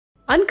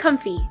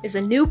Uncomfy is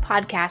a new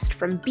podcast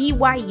from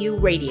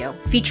BYU Radio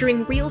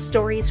featuring real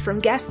stories from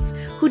guests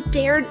who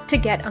dared to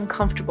get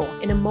uncomfortable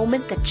in a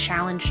moment that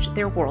challenged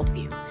their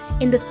worldview.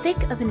 In the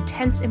thick of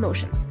intense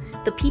emotions,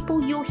 the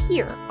people you'll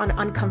hear on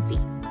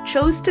Uncomfy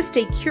chose to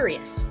stay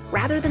curious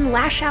rather than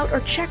lash out or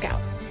check out,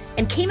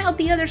 and came out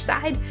the other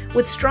side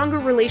with stronger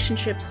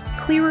relationships,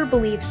 clearer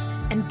beliefs,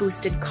 and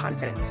boosted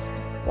confidence.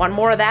 Want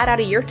more of that out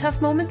of your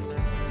tough moments?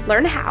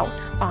 Learn how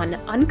on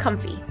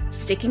Uncomfy,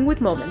 Sticking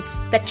with Moments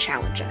That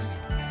Challenge Us.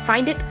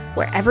 Find it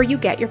wherever you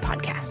get your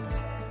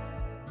podcasts.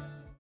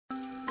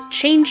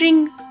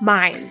 Changing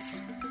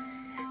minds.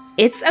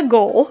 It's a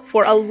goal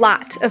for a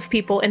lot of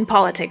people in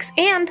politics,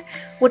 and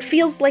what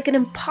feels like an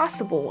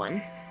impossible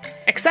one.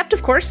 Except,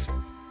 of course,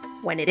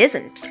 when it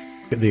isn't.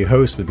 The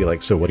host would be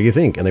like, so what do you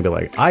think? And they'd be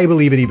like, I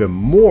believe it even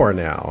more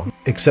now.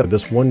 Except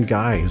this one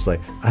guy who's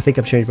like, I think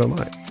I've changed my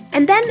mind.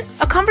 And then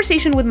a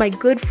conversation with my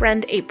good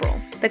friend April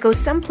that goes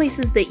some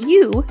places that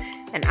you,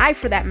 and I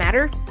for that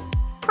matter,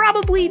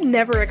 probably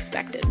never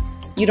expected.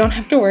 You don't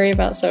have to worry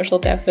about social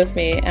depth with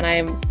me, and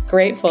I'm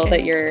grateful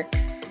that you're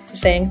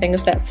saying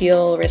things that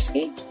feel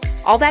risky.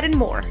 All that and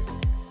more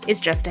is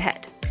just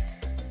ahead.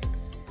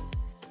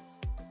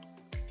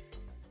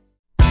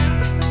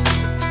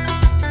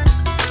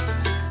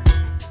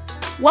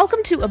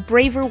 Welcome to A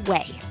Braver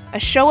Way, a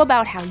show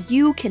about how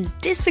you can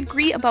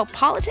disagree about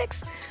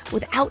politics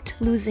without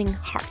losing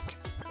heart.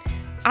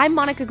 I'm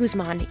Mónica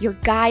Guzman, your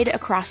guide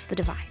across the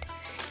divide,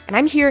 and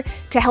I'm here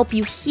to help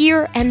you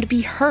hear and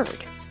be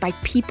heard by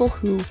people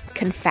who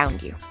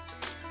confound you.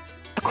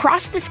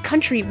 Across this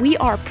country, we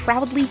are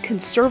proudly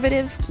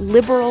conservative,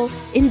 liberal,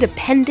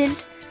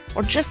 independent,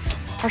 or just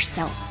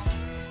ourselves.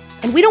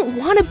 And we don't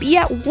want to be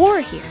at war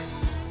here.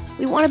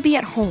 We want to be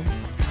at home.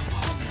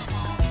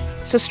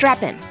 So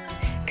strap in,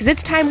 because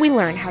it's time we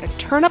learn how to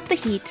turn up the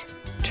heat,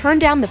 turn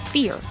down the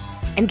fear,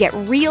 and get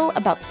real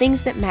about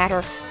things that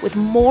matter with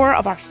more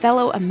of our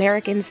fellow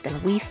Americans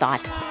than we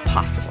thought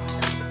possible.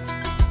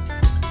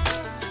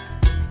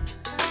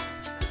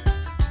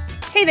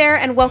 Hey there,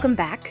 and welcome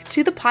back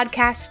to the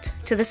podcast,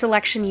 to this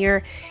election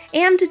year,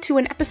 and to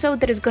an episode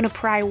that is going to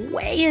pry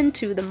way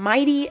into the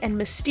mighty and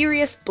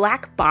mysterious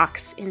black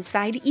box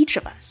inside each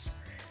of us,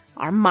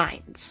 our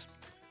minds.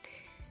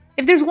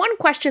 If there's one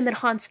question that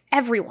haunts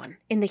everyone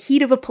in the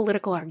heat of a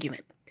political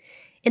argument,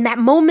 in that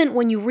moment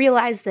when you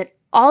realize that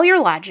all your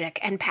logic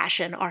and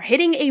passion are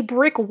hitting a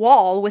brick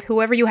wall with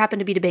whoever you happen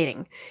to be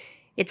debating,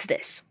 it's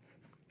this: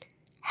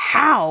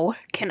 how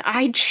can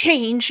I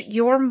change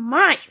your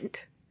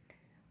mind?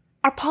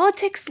 Our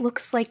politics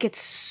looks like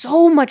it's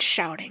so much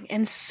shouting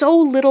and so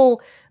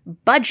little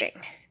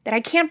budging that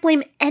I can't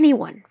blame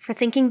anyone for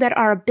thinking that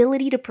our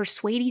ability to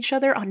persuade each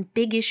other on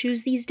big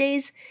issues these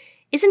days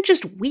isn't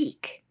just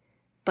weak,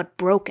 but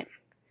broken.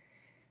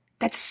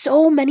 That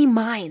so many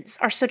minds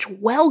are such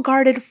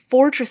well-guarded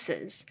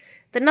fortresses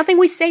that nothing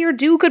we say or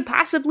do could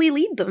possibly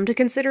lead them to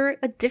consider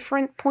a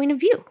different point of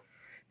view.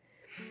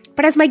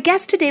 But as my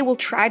guest today will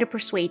try to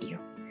persuade you,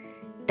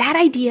 that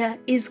idea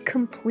is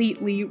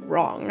completely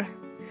wrong.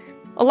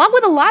 Along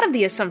with a lot of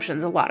the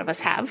assumptions a lot of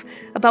us have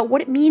about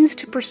what it means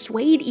to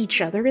persuade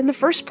each other in the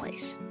first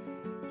place.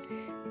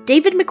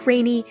 David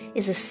McRaney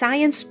is a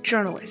science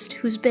journalist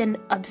who's been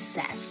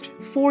obsessed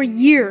for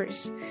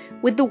years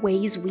with the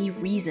ways we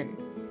reason.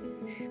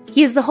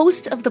 He is the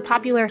host of the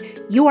popular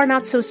You Are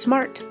Not So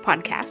Smart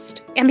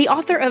podcast and the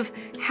author of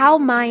How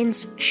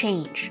Minds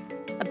Change,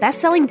 a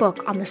best-selling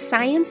book on the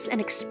science and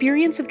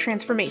experience of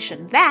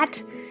transformation that,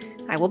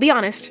 I will be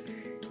honest,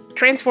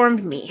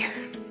 transformed me.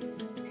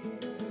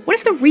 What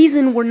if the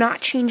reason we're not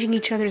changing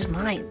each other's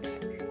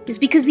minds is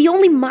because the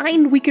only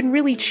mind we can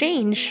really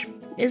change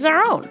is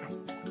our own?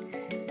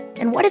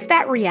 And what if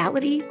that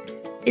reality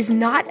is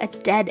not a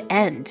dead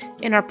end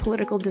in our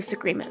political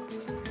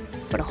disagreements,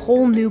 but a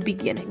whole new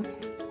beginning?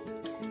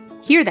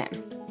 Here, then,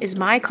 is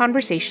my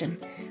conversation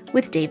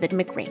with David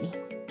McRaney.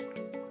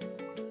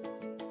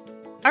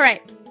 All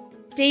right,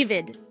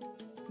 David,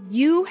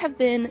 you have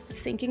been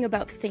thinking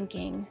about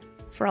thinking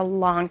for a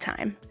long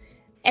time.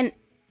 And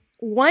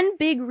one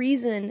big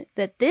reason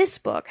that this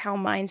book, How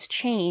Minds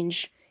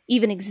Change,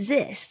 even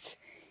exists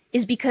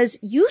is because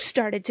you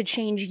started to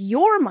change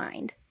your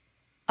mind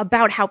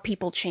about how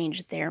people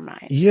change their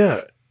minds.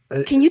 Yeah.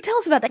 Can you tell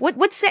us about that?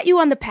 What set you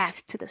on the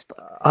path to this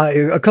book?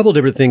 A couple of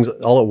different things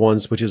all at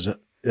once, which is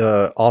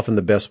often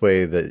the best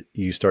way that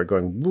you start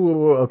going,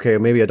 okay,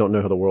 maybe I don't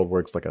know how the world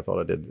works like I thought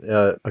I did.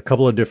 A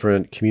couple of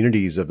different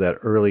communities of that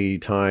early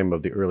time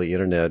of the early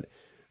internet,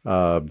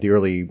 the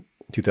early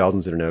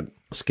 2000s internet,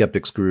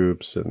 skeptics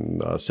groups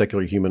and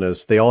secular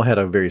humanists, they all had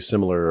a very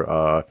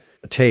similar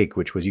take,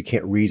 which was you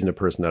can't reason a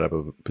person out of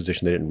a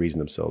position they didn't reason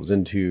themselves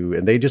into.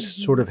 And they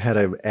just sort of had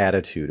an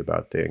attitude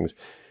about things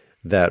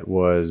that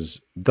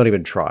was, don't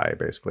even try,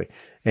 basically.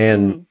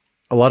 And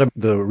a lot of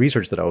the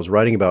research that I was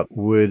writing about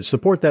would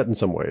support that in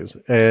some ways.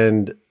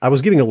 And I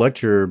was giving a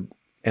lecture,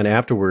 and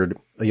afterward,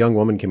 a young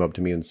woman came up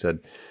to me and said,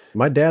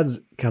 my dad's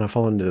kind of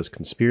fallen into this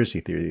conspiracy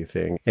theory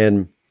thing.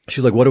 And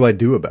she's like, what do I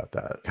do about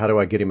that? How do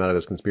I get him out of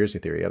this conspiracy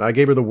theory? And I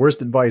gave her the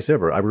worst advice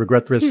ever. I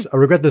regret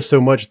this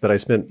so much that I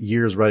spent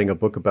years writing a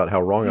book about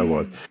how wrong I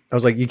was. I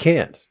was like, you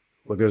can't.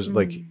 Like, there's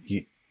like,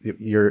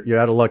 you're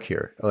out of luck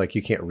here. Like,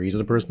 you can't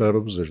reason a person out of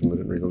a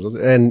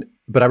position.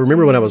 But I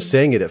remember when I was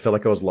saying it, it felt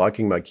like I was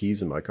locking my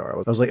keys in my car.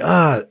 I was like,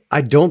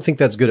 I don't think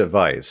that's good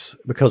advice,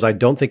 because I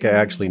don't think I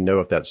actually know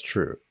if that's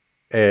true.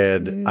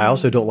 And I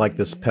also don't like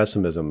this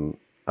pessimism.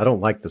 I don't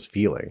like this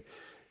feeling.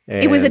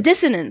 And it was a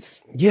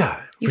dissonance.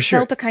 Yeah, you for sure.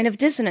 felt a kind of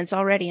dissonance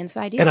already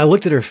inside you. And I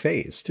looked at her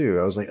face too.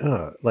 I was like,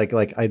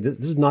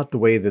 this is not the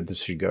way that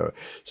this should go.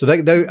 So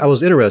that I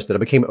was interested. I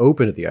became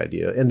open to the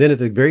idea. And then at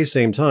the very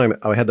same time,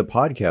 I had the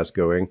podcast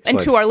going. And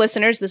to our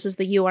listeners, this is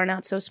the You Are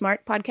Not So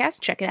Smart podcast.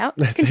 Check it out.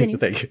 Continue.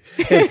 Thank you.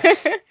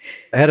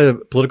 I had a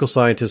political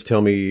scientist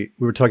tell me,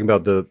 we were talking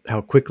about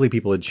how quickly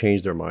people had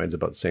changed their minds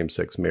about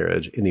same-sex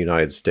marriage in the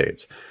United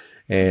States.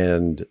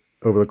 And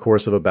over the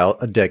course of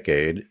about a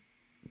decade,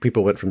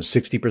 people went from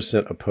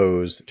 60%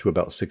 opposed to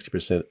about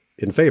 60%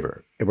 in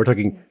favor. And we're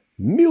talking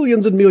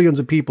millions and millions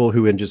of people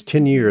who in just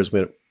 10 years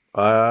went,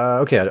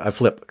 okay, I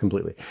flip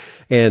completely.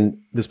 And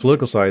this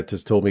political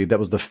scientist told me that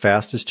was the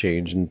fastest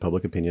change in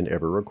public opinion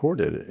ever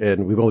recorded.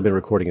 And we've only been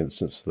recording it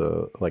since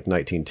the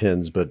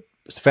 1910s, but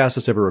it's the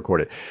fastest ever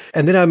recorded.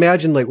 And then I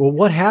imagined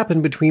what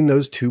happened between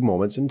those two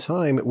moments in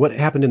time? What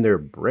happened in their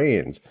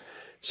brains?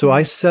 So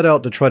I set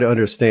out to try to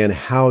understand,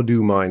 how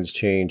do minds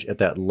change at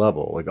that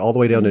level, like all the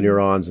way down to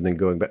neurons and then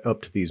going back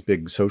up to these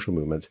big social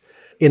movements.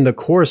 In the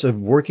course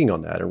of working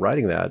on that and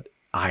writing that,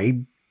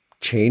 I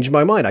changed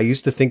my mind. I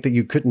used to think that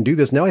you couldn't do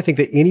this. Now I think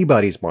that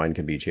anybody's mind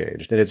can be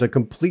changed, and it's a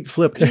complete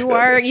flip.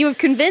 You have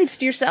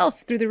convinced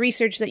yourself through the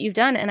research that you've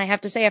done, and I have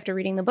to say, after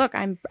reading the book,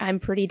 I'm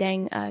pretty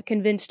dang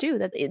convinced too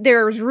that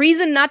there's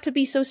reason not to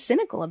be so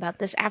cynical about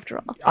this. After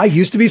all, I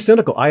used to be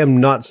cynical. I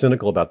am not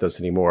cynical about this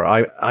anymore.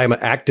 I'm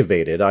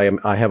activated.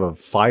 I have a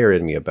fire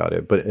in me about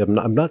it, but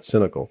I'm not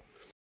cynical.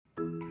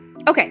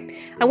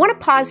 Okay, I want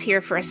to pause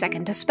here for a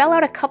second to spell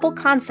out a couple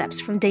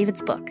concepts from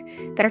David's book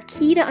that are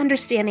key to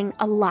understanding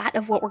a lot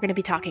of what we're going to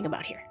be talking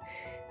about here.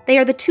 They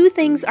are the two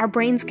things our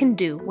brains can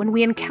do when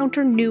we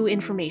encounter new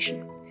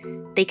information.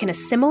 They can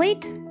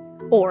assimilate,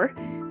 or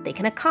they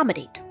can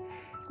accommodate.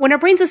 When our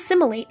brains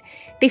assimilate,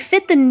 they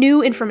fit the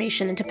new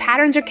information into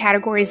patterns or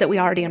categories that we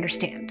already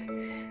understand.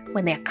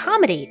 When they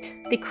accommodate,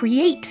 they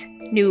create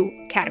new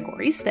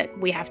categories that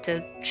we have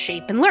to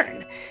shape and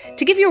learn.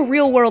 To give you a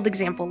real-world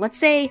example, let's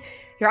say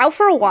you're out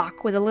for a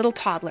walk with a little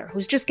toddler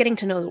who's just getting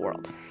to know the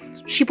world.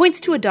 She points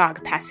to a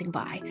dog passing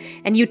by,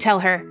 and you tell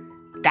her,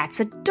 "That's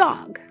a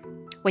dog."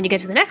 When you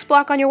get to the next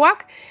block on your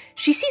walk,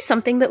 she sees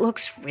something that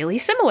looks really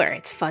similar.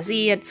 It's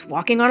fuzzy, it's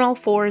walking on all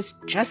fours,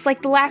 just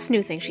like the last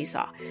new thing she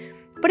saw.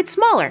 But it's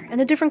smaller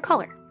and a different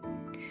color.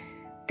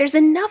 There's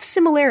enough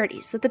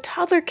similarities that the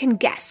toddler can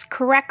guess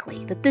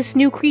correctly that this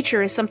new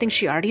creature is something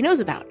she already knows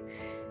about.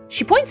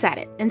 She points at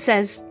it and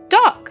says,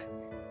 "Dog."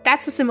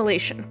 That's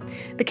assimilation.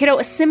 The kiddo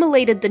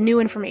assimilated the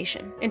new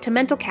information into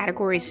mental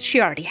categories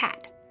she already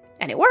had.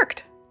 And it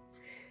worked.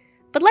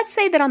 But let's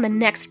say that on the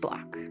next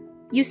block,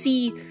 you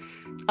see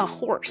a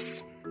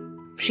horse.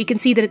 She can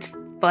see that it's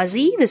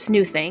fuzzy, this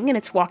new thing, and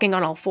it's walking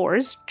on all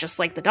fours, just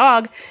like the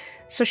dog.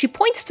 So she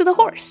points to the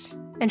horse,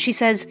 and she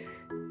says,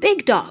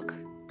 "Big dog."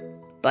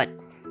 But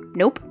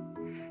nope.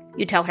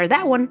 You tell her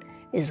that one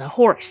is a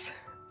horse.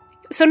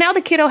 So now the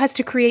kiddo has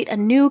to create a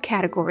new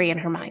category in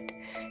her mind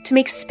to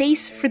make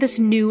space for this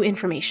new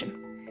information.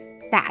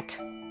 That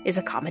is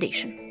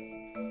accommodation.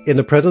 In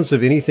the presence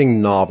of anything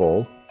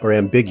novel or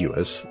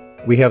ambiguous,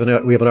 we have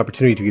an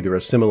opportunity to either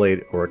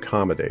assimilate or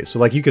accommodate. So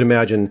like you can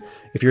imagine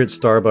if you're at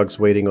Starbucks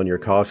waiting on your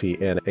coffee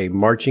and a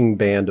marching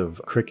band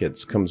of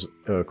crickets comes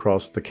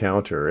across the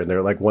counter, and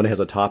they're like, one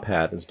has a top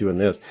hat and is doing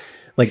this.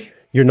 Like,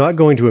 you're not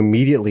going to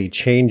immediately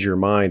change your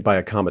mind by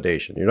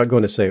accommodation. You're not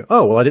going to say,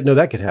 "Oh, well, I didn't know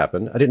that could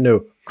happen. I didn't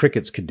know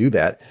crickets could do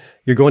that."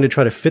 You're going to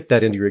try to fit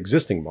that into your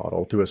existing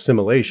model through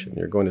assimilation.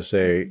 You're going to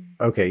say,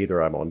 okay, either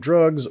I'm on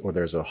drugs, or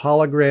there's a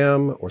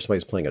hologram, or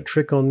somebody's playing a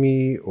trick on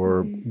me,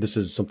 or this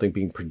is something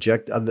being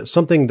projected,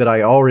 something that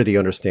I already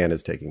understand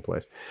is taking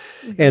place.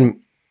 And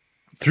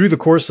through the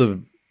course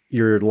of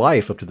your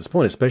life up to this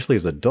point, especially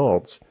as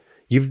adults,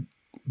 you've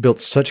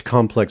built such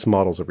complex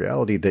models of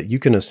reality that you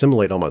can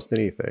assimilate almost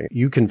anything.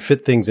 You can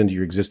fit things into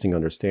your existing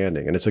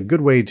understanding, and it's a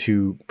good way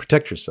to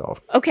protect yourself.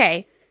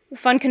 Okay,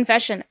 fun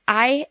confession.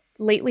 I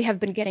lately have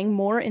been getting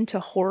more into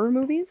horror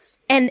movies,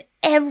 and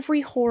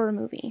every horror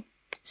movie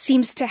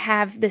seems to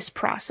have this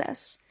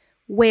process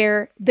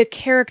where the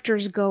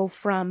characters go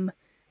from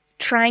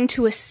trying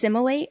to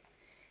assimilate,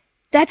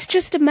 "That's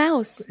just a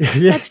mouse.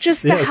 That's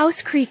just the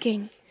house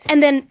creaking."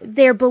 And then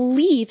their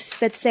beliefs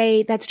that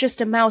say, "That's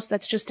just a mouse,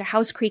 that's just a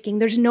house creaking.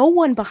 There's no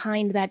one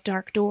behind that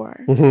dark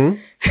door."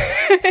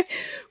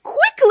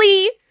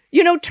 Quickly,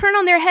 turn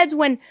on their heads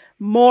when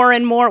more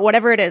and more,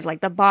 whatever it is,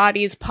 like the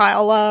bodies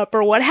pile up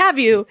or what have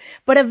you.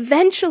 But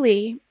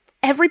eventually,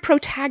 every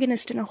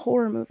protagonist in a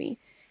horror movie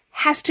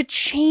has to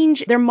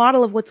change their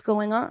model of what's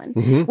going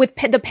on. With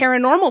the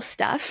paranormal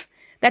stuff,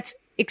 that's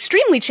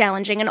extremely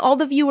challenging, and all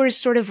the viewers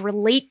sort of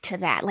relate to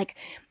that. Like,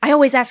 I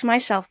always ask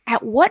myself,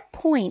 at what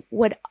point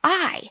would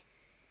I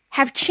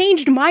have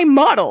changed my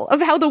model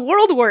of how the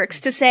world works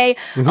to say,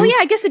 oh yeah,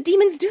 I guess the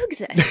demons do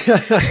exist.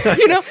 Yeah.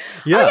 Oh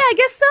yeah, I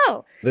guess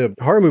so. The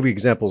horror movie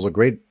example is a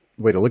great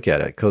way to look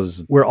at it,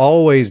 because we're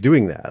always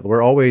doing that.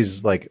 We're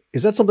always like,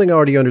 is that something I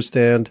already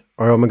understand?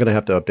 Or am I going to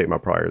have to update my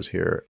priors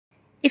here?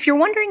 If you're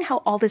wondering how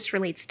all this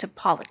relates to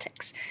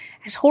politics,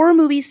 as horror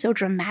movies so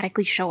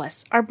dramatically show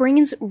us, our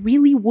brains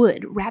really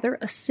would rather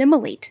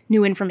assimilate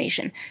new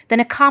information than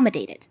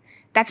accommodate it.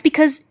 That's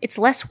because it's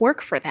less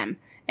work for them,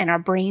 and our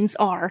brains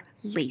are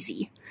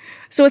lazy.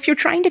 So if you're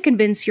trying to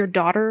convince your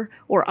daughter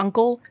or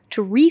uncle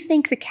to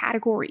rethink the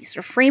categories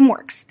or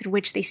frameworks through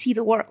which they see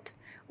the world,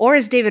 or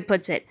as David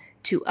puts it,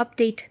 to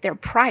update their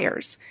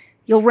priors,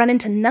 you'll run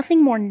into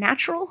nothing more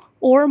natural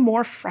or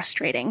more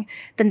frustrating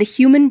than the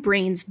human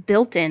brain's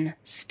built-in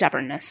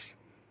stubbornness.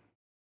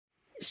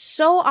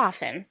 So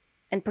often,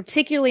 and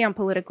particularly on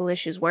political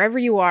issues, wherever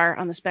you are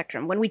on the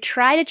spectrum, when we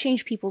try to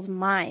change people's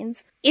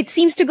minds, it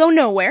seems to go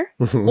nowhere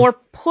or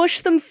push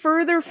them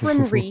further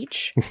from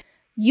reach.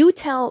 You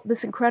tell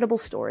this incredible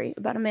story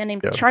about a man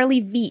named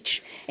Charlie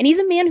Veitch, and he's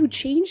a man who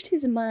changed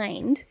his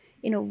mind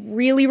in a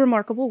really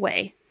remarkable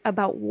way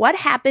about what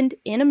happened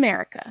in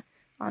America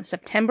on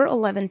September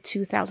 11,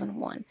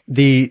 2001.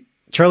 The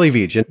Charlie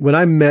Veitch, when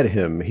I met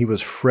him, he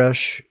was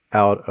fresh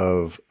out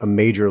of a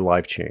major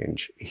life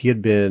change. He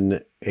had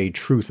been a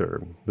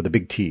truther with a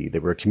big T. They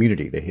were a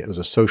community. It was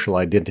a social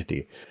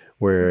identity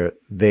where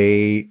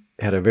they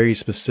had a very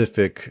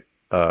specific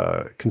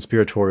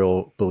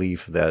conspiratorial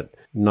belief that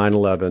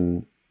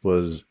 9/11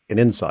 was an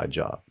inside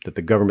job, that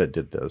the government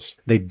did this.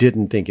 They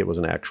didn't think it was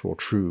an actual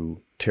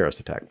true terrorist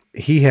attack.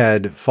 He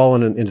had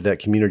fallen into that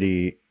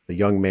community, a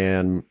young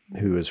man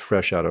who is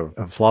fresh out of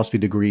a philosophy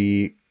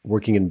degree,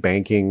 working in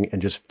banking,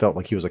 and just felt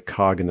like he was a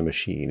cog in the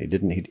machine.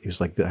 He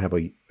was like to have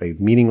a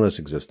meaningless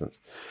existence,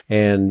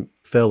 and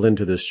fell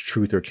into this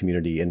truther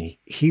community, and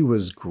he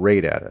was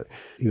great at it.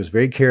 He was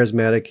very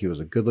charismatic. He was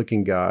a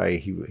good-looking guy.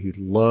 He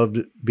loved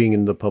being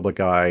in the public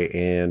eye,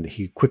 and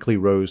he quickly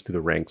rose through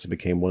the ranks and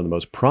became one of the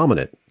most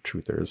prominent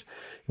truthers.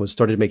 He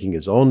started making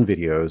his own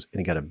videos, and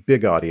he got a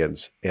big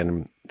audience.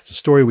 And it's a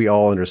story we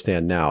all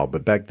understand now,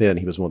 but back then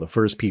he was one of the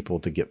first people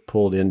to get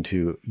pulled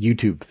into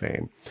YouTube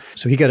fame.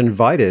 So he got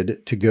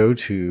invited to go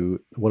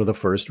to one of the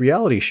first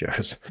reality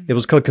shows. It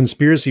was called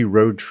Conspiracy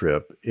Road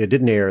Trip. It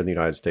didn't air in the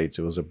United States.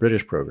 It was a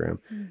British program.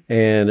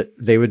 And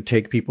they would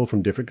take people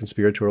from different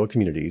conspiratorial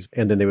communities,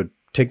 and then they would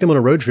take them on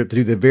a road trip to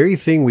do the very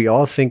thing we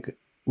all think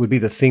would be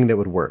the thing that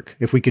would work.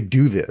 If we could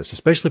do this,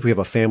 especially if we have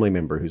a family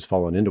member who's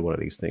fallen into one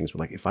of these things, we're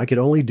like, if I could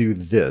only do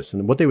this.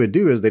 And what they would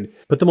do is they'd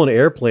put them on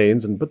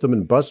airplanes and put them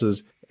in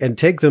buses and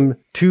take them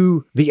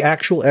to the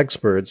actual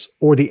experts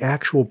or the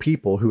actual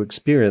people who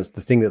experienced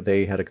the thing that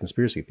they had a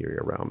conspiracy theory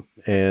around.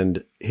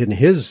 And in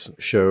his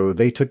show,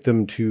 they took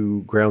them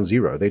to ground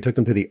zero. They took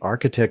them to the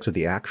architects of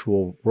the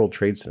actual World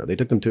Trade Center. They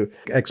took them to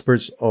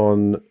experts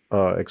on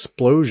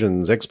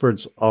explosions,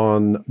 experts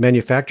on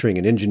manufacturing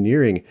and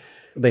engineering.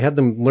 They had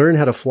them learn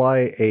how to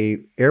fly a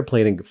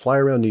airplane and fly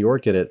around New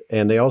York in it.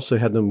 And they also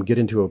had them get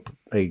into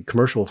a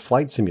commercial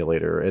flight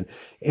simulator and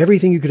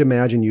everything you could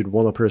imagine you'd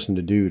want a person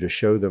to do to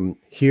show them,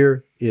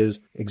 here is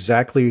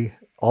exactly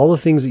all the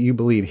things that you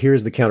believe.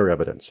 Here's the counter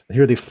evidence.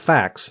 Here are the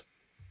facts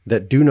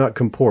that do not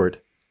comport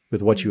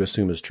with what you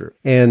assume is true.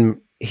 And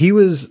he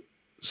was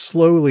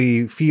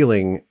slowly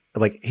feeling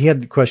like he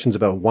had questions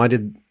about why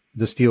did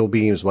the steel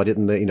beams, why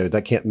didn't they,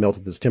 that can't melt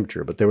at this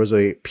temperature. But there was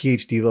a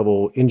PhD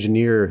level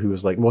engineer who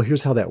was like, well,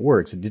 here's how that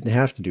works. It didn't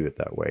have to do it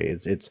that way.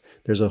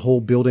 There's a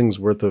whole building's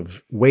worth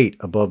of weight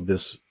above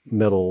this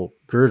metal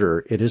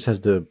girder. It just has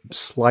to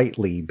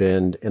slightly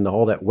bend, and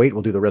all that weight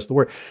will do the rest of the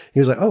work. He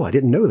was like, oh, I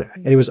didn't know that.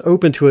 And he was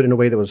open to it in a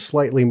way that was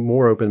slightly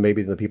more open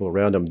maybe than the people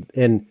around him.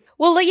 And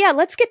well, yeah,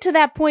 let's get to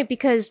that point,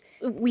 because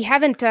we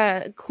haven't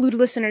clued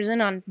listeners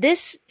in on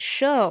this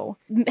show.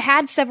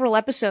 Had several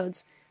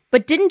episodes,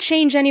 but didn't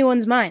change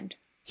anyone's mind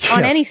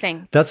on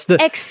anything. That's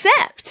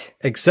except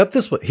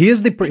this one.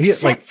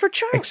 Except for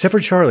Charlie. Except for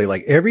Charlie.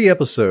 Like every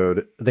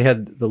episode, they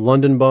had the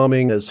London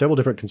bombing. There's several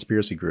different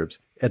conspiracy groups.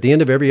 At the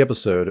end of every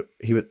episode,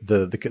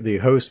 the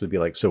host would be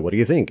like, "So what do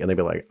you think?" And they'd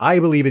be like, "I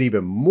believe it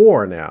even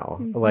more now."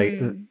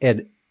 Mm-hmm.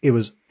 And it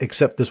was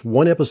except this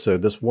one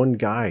episode, this one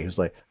guy who's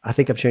like, "I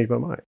think I've changed my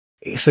mind."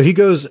 So he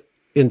goes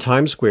in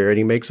Times Square and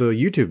he makes a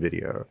YouTube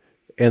video.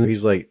 And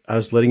he's like, I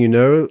was letting you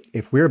know,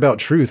 if we're about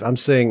truth, I'm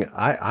saying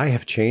I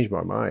have changed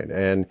my mind.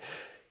 And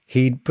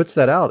he puts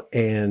that out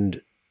and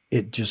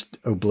it just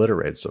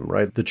obliterates him,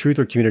 right? The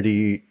truther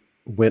community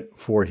went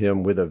for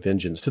him with a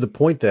vengeance, to the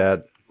point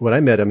that when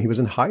I met him, he was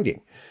in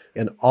hiding.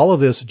 And all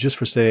of this just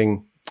for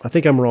saying, I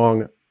think I'm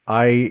wrong.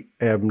 I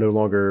am no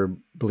longer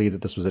believe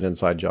that this was an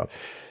inside job.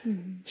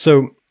 Mm-hmm.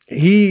 So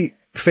he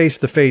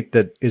faced the fate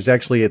that is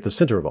actually at the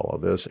center of all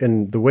of this.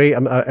 And the way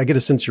I get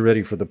a sense you're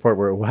ready for the part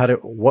where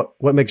what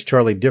makes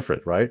Charlie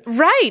different, right?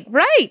 Right.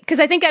 Because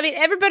I mean,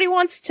 everybody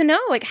wants to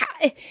know, like,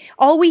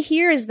 all we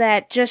hear is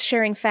that just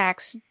sharing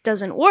facts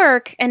doesn't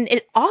work, and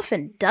it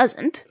often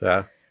doesn't.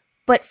 Yeah.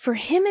 But for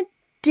him, it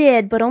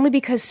did, but only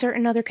because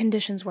certain other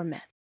conditions were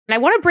met. And I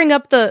want to bring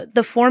up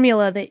the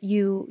formula that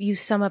you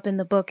sum up in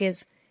the book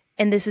is,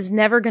 and this is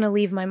never going to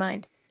leave my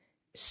mind,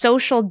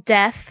 social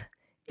death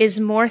is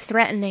more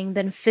threatening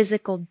than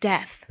physical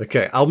death.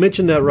 Okay, I'll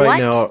mention that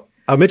now.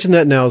 I'll mention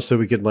that now so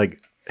we can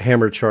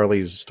hammer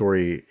Charlie's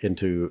story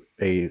into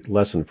a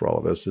lesson for all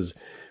of us. Is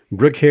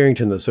Brooke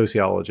Harrington, the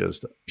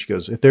sociologist, she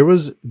goes, if there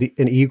was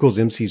an E equals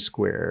MC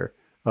square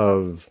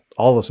of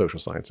all the social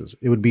sciences,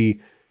 it would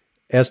be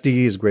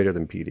SD is greater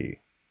than PD.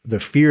 The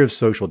fear of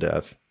social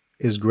death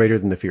is greater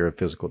than the fear of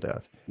physical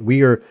death.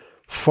 We are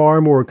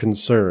far more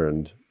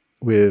concerned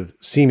with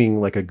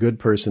seeming like a good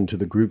person to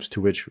the groups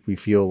to which we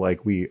feel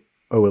like we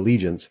owe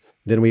allegiance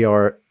than we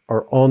are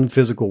our own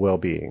physical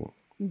well-being.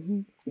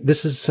 Mm-hmm.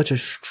 This is such a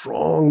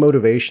strong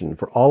motivation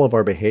for all of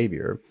our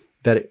behavior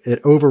that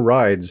it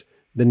overrides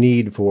the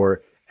need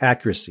for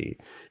accuracy.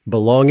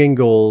 Belonging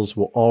goals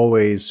will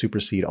always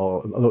supersede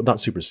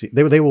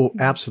they will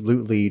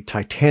absolutely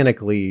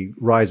titanically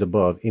rise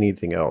above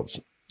anything else.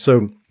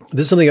 So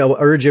this is something I will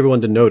urge everyone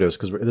to notice,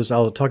 because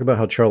I'll talk about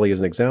how Charlie is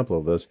an example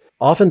of this.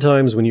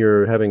 Oftentimes when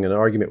you're having an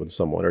argument with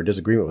someone or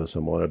disagreement with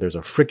someone, or there's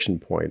a friction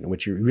point in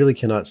which you really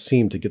cannot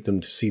seem to get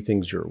them to see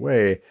things your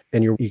way,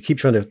 and you keep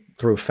trying to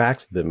throw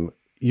facts at them,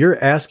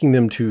 you're asking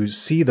them to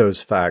see those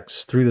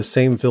facts through the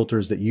same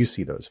filters that you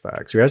see those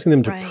facts. You're asking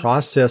them to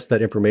process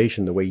that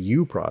information the way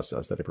you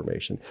process that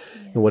information.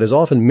 Yeah. And what is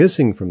often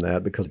missing from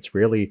that, because it's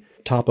rarely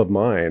top of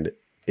mind,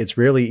 it's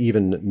rarely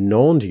even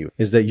known to you,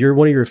 is that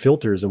one of your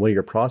filters and one of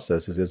your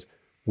processes is,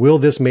 will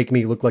this make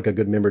me look like a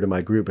good member to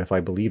my group if I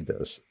believe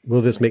this?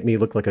 Will this make me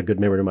look like a good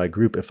member to my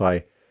group if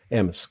I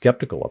am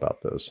skeptical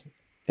about this?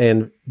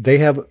 And they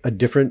have a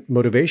different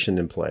motivation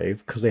in play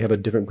because they have a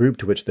different group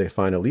to which they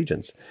find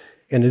allegiance.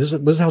 And this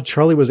is how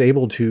Charlie was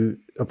able to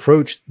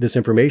approach this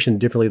information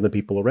differently than the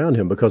people around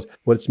him, because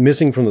what's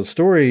missing from the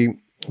story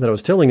that I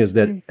was telling is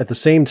that at the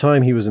same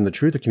time he was in the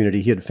truther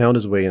community, he had found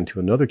his way into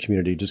another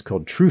community just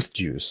called Truth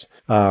Juice.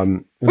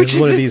 Which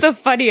is just the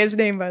funniest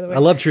name, by the way. I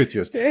love Truth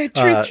Juice.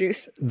 Truth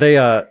Juice.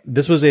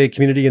 This was a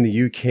community in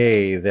the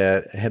UK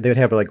that they would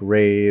have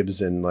raves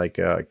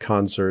and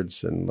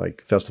concerts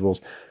and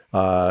festivals,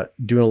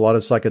 doing a lot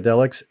of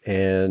psychedelics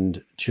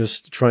and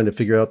just trying to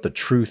figure out the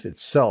truth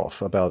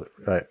itself about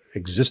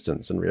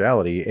existence and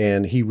reality.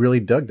 And he really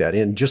dug that.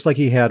 And just like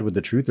he had with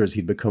the truthers,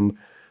 he'd become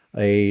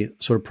a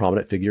sort of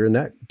prominent figure in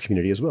that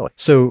community as well.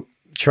 So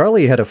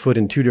Charlie had a foot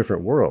in two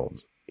different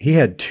worlds. He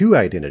had two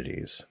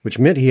identities, which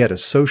meant he had a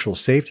social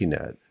safety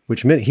net,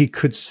 which meant he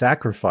could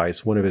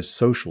sacrifice one of his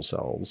social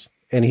selves,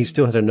 and he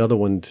still had another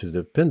one to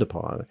depend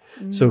upon.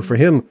 Mm. So for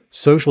him,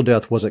 social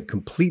death wasn't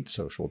complete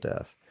social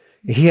death.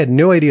 He had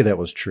no idea that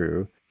was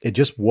true. It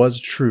just was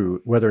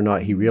true, whether or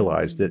not he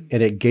realized it.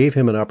 And it gave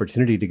him an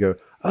opportunity to go,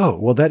 oh,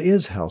 well, that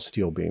is how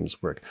steel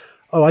beams work.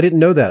 Oh, I didn't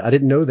know that. I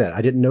didn't know that.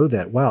 I didn't know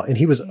that. Wow. And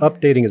he was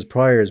updating his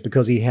priors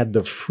because he had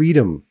the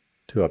freedom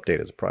to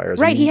update his priors.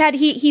 Right.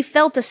 He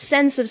felt a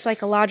sense of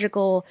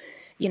psychological,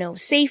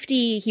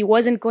 safety. He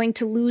wasn't going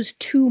to lose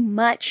too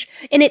much.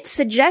 And it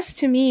suggests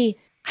to me,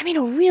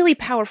 a really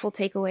powerful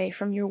takeaway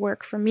from your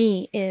work for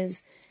me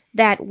is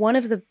that one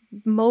of the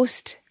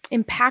most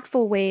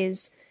impactful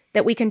ways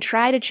that we can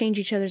try to change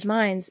each other's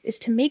minds is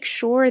to make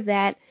sure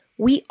that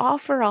we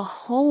offer a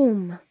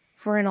home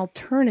for an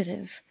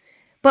alternative.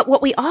 But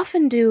what we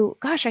often do,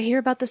 gosh, I hear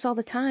about this all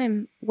the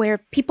time, where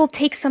people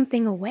take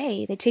something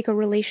away. They take a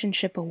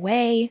relationship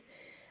away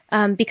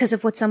because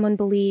of what someone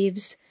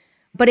believes.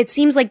 But it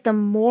seems like the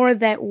more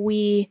that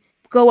we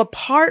go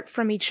apart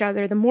from each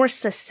other, the more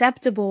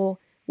susceptible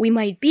we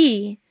might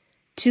be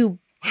to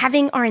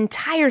having our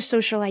entire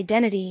social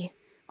identity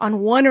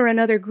on one or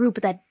another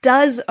group that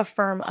does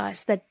affirm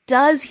us, that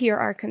does hear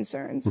our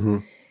concerns. Mm-hmm.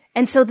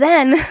 And so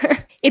then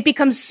it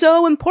becomes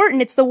so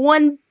important. It's the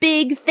one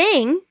big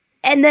thing.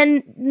 And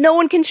then no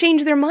one can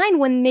change their mind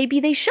when maybe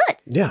they should.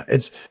 Yeah,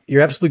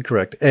 you're absolutely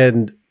correct.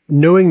 And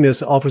knowing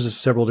this offers us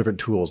several different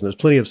tools. And there's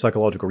plenty of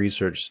psychological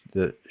research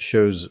that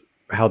shows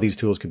how these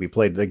tools can be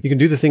played. You can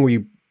do the thing where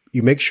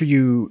you make sure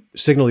you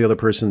signal the other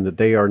person that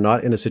they are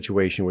not in a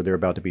situation where they're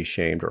about to be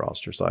shamed or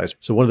ostracized.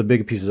 So one of the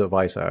big pieces of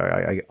advice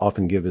I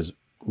often give is,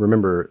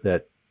 remember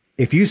that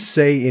if you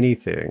say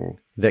anything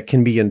that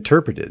can be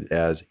interpreted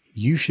as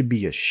you should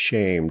be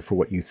ashamed for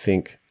what you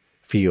think,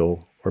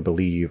 feel, or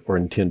believe or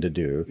intend to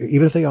do,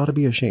 even if they ought to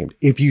be ashamed.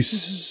 If you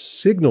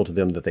signal to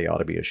them that they ought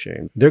to be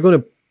ashamed, they're going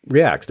to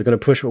react. They're going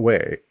to push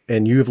away,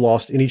 and you've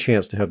lost any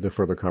chance to have the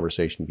further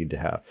conversation you need to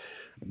have.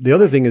 The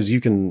other thing is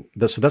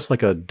that's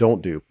like a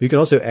don't do. You can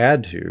also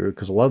add to,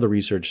 because a lot of the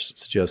research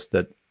suggests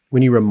that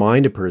when you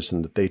remind a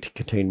person that they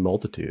contain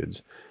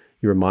multitudes,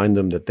 you remind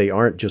them that they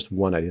aren't just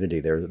one identity.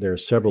 There are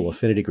several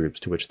affinity groups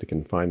to which they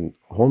can find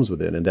homes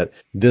within, and that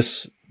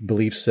this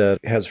belief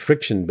set has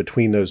friction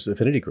between those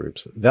affinity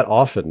groups. That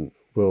often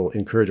will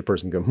encourage a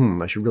person to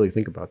go, I should really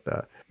think about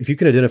that. If you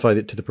can identify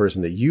to the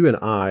person that you and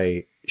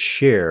I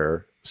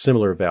share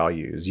similar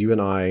values, you and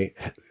I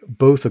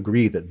both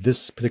agree that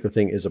this particular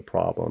thing is a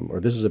problem, or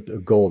this is a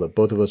goal that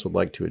both of us would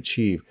like to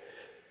achieve,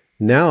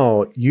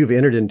 Now you've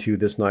entered into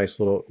this nice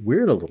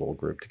we're in a little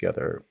group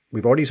together.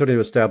 We've already started to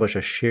establish a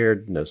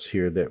sharedness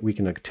here that we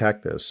can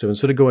attack this. So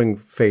instead of going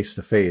face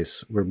to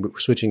face, we're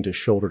switching to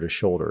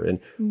shoulder. And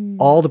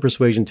all the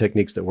persuasion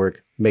techniques that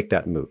work make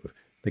that move.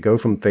 They go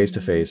from face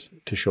to face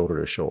to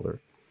shoulder.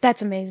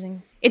 That's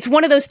amazing. It's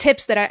one of those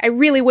tips that I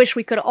really wish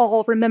we could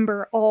all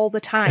remember all the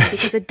time,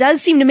 because it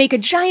does seem to make a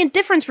giant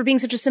difference for being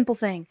such a simple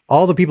thing.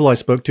 All the people I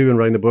spoke to in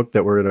writing the book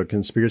that were in a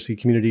conspiracy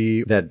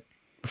community that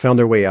found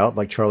their way out,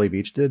 like Charlie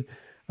Beach did,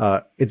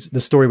 the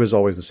story was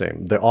always the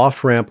same. The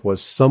off-ramp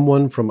was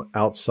someone from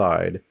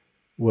outside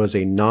was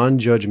a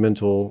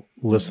non-judgmental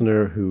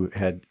listener who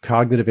had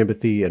cognitive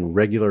empathy and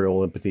regular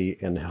old empathy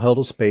and held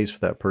a space for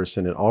that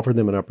person and offered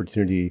them an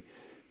opportunity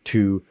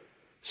to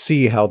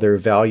see how their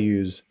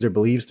values, their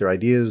beliefs, their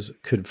ideas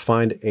could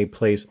find a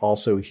place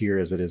also here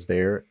as it is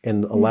there,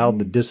 and allowed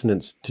the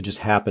dissonance to just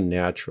happen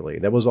naturally.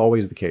 That was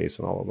always the case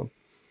in all of them.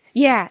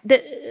 Yeah,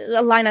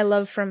 a line I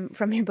love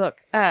from your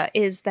book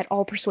is that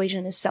all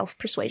persuasion is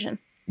self-persuasion.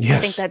 Yes. I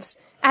think that's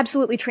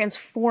absolutely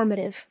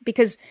transformative,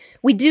 because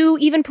we do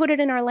even put it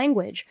in our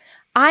language.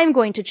 I'm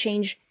going to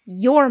change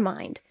your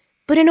mind.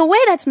 But in a way,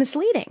 that's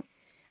misleading.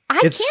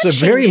 It's can't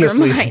very change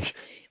misleading. Your mind.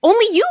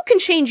 Only you can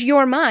change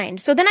your mind.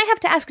 So then I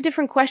have to ask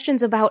different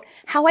questions about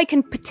how I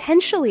can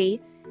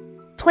potentially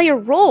play a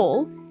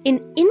role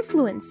in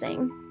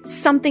influencing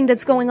something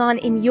that's going on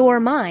in your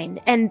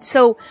mind. And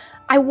so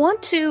I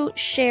want to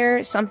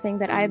share something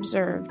that I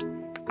observed.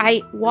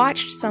 I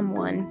watched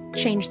someone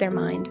change their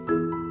mind.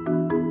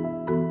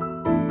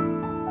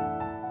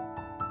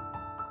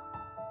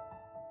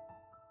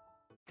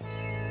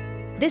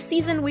 This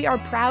season, we are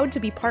proud to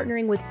be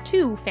partnering with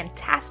two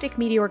fantastic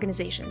media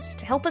organizations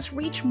to help us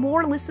reach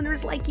more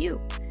listeners like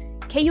you.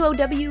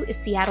 KUOW is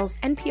Seattle's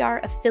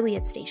NPR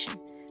affiliate station,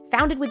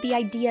 founded with the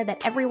idea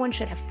that everyone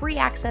should have free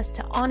access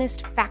to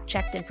honest,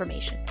 fact-checked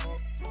information.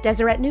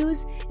 Deseret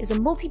News is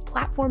a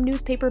multi-platform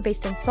newspaper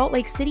based in Salt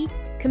Lake City,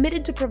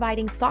 committed to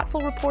providing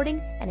thoughtful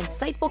reporting and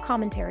insightful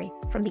commentary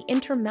from the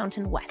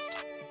Intermountain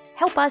West.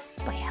 Help us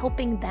by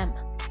helping them.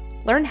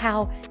 Learn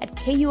how at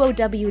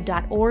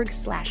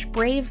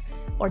kuow.org/brave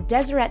or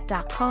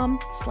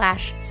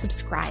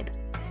Deseret.com/subscribe.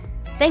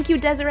 Thank you,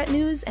 Deseret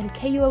News and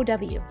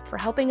KUOW, for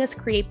helping us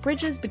create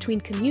bridges between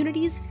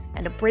communities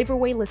and a Braver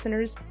Way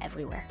listeners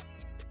everywhere.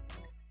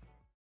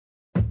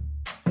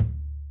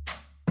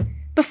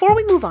 Before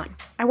we move on,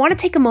 I want to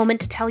take a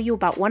moment to tell you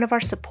about one of our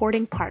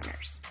supporting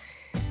partners.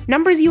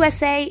 Numbers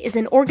USA is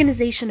an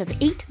organization of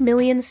 8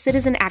 million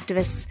citizen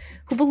activists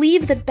who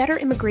believe that better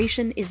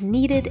immigration is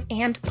needed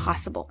and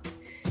possible.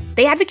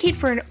 They advocate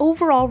for an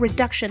overall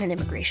reduction in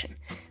immigration,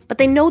 but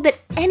they know that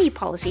any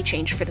policy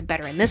change for the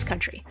better in this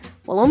country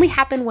will only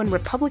happen when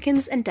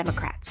Republicans and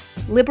Democrats,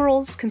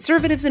 liberals,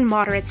 conservatives, and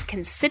moderates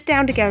can sit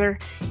down together,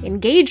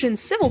 engage in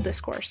civil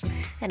discourse,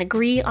 and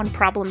agree on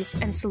problems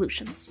and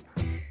solutions.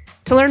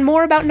 To learn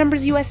more about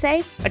Numbers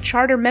USA, a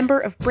charter member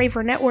of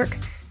Braver Network,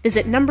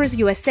 visit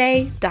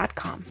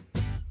numbersusa.com.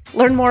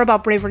 Learn more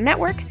about Braver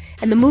Network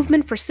and the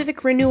movement for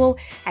civic renewal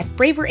at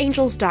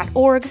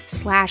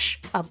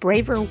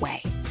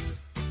braverangels.org/abraverway.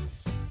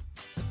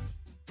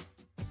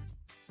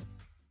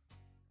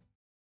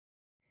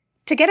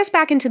 To get us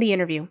back into the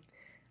interview,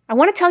 I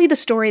want to tell you the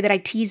story that I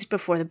teased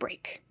before the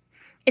break.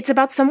 It's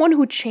about someone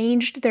who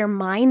changed their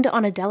mind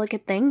on a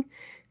delicate thing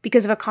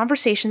because of a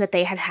conversation that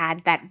they had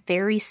had that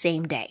very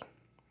same day.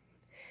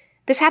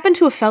 This happened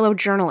to a fellow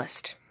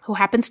journalist who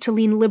happens to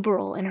lean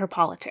liberal in her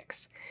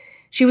politics.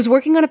 She was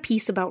working on a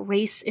piece about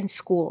race in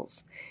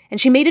schools,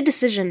 and she made a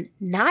decision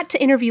not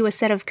to interview a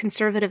set of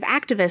conservative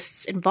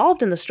activists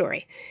involved in the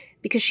story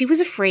because she was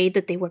afraid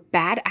that they were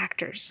bad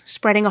actors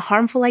spreading a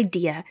harmful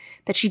idea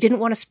that she didn't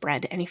want to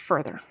spread any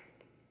further.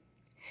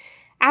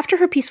 After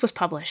her piece was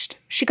published,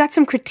 she got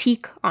some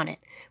critique on it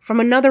from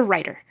another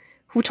writer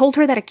who told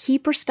her that a key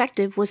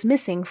perspective was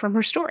missing from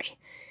her story,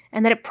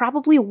 and that it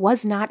probably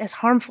was not as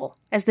harmful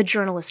as the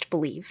journalist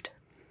believed.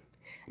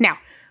 Now,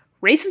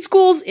 race in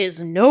schools is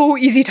no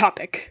easy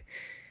topic,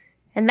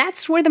 and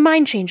that's where the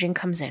mind changing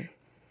comes in.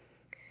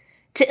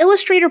 To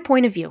illustrate her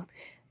point of view,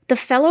 the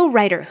fellow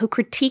writer who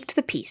critiqued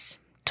the piece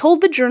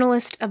told the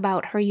journalist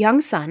about her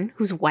young son,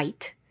 who's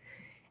white,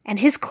 and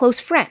his close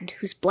friend,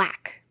 who's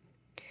black.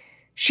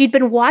 She'd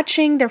been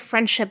watching their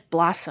friendship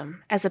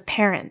blossom as a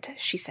parent,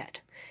 she said.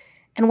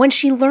 And when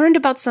she learned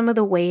about some of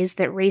the ways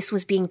that race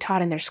was being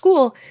taught in their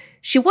school,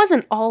 she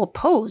wasn't all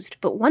opposed,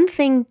 but one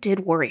thing did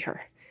worry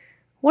her.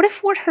 What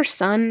if what her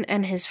son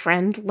and his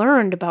friend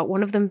learned about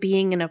one of them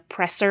being an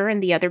oppressor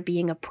and the other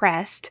being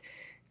oppressed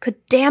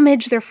could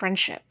damage their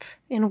friendship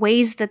in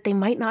ways that they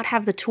might not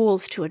have the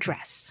tools to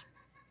address?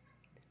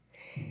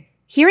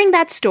 Hearing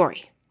that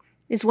story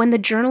is when the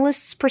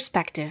journalist's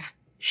perspective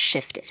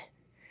shifted.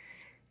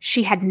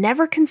 She had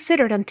never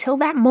considered until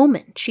that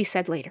moment, she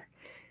said later,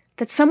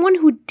 that someone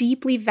who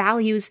deeply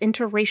values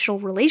interracial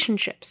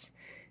relationships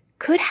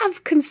could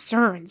have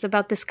concerns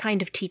about this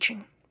kind of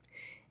teaching.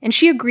 And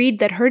she agreed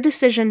that her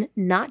decision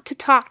not to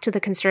talk to the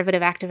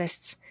conservative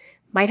activists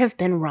might have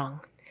been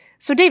wrong.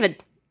 So,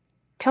 David,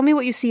 tell me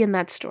what you see in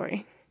that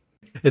story.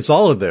 It's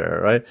all in there,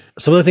 right?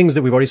 Some of the things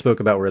that we've already spoke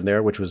about were in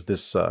there, which was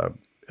this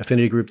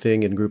affinity group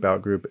thing, in group,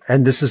 out group.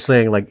 And this is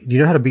saying, like, do you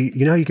know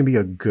how you can be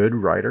a good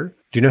writer?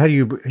 Do you know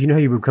how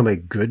you become a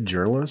good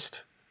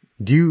journalist?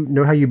 Do you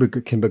know how you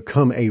can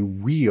become a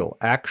real,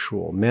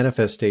 actual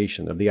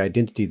manifestation of the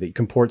identity that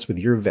comports with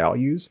your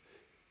values?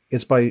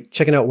 It's by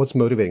checking out what's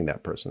motivating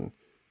that person.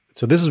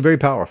 So this is very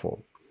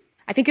powerful.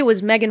 I think it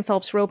was Megan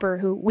Phelps Roper,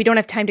 who, we don't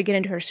have time to get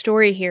into her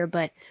story here,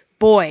 but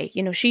boy,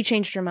 she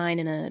changed her mind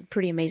in a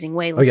pretty amazing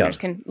way. Listeners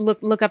can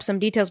look up some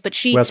details, but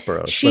she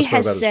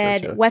has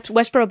said,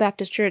 Westboro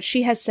Baptist Church,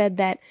 she has said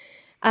that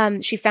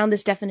she found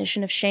this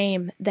definition of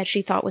shame that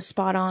she thought was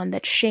spot on,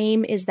 that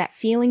shame is that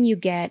feeling you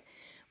get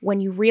when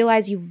you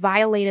realize you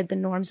violated the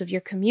norms of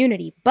your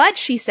community. But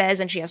she says,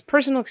 and she has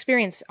personal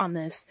experience on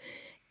this,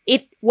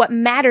 what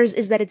matters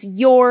is that it's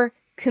your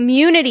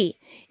community.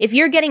 If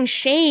you're getting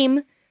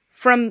shame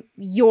from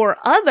your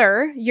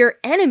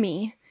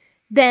enemy,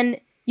 then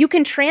you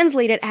can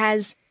translate it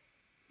as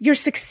you're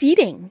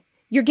succeeding.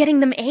 You're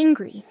getting them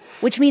angry,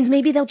 which means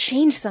maybe they'll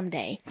change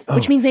someday,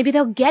 which means maybe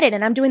they'll get it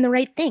and I'm doing the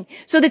right thing.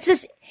 So it's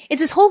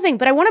this whole thing.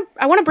 But I want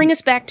to bring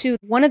us back to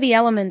one of the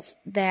elements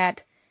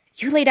that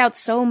you laid out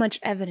so much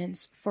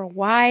evidence for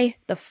why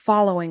the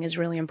following is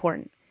really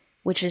important,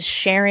 which is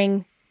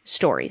sharing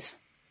stories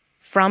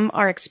from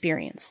our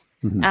experience.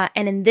 Mm-hmm.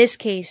 And in this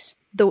case,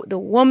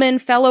 the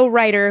fellow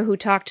writer who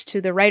talked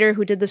to the writer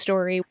who did the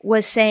story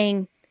was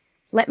saying,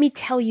 let me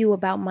tell you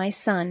about my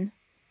son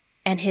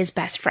and his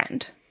best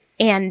friend.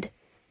 And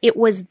it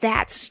was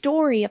that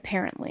story,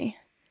 apparently,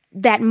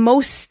 that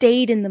most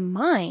stayed in the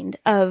mind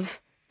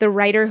of the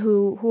writer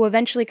who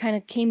eventually kind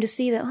of came to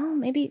see that,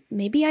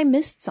 maybe I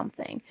missed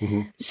something.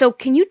 Mm-hmm. So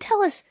can you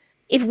tell us,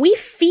 if we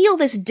feel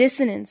this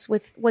dissonance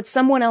with what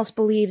someone else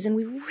believes and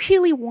we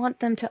really want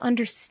them to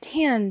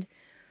understand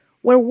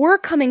where we're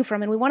coming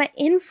from and we want to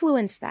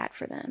influence that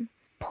for them,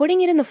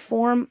 putting it in the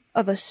form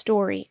of a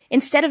story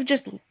instead of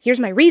just, here's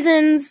my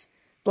reasons,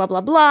 blah,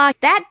 blah, blah,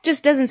 that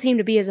just doesn't seem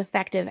to be as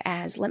effective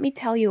as, let me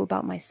tell you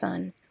about my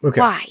son. Okay.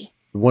 Why?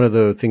 One of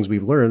the things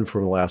we've learned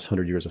from the last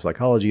 100 years of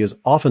psychology is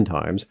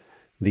oftentimes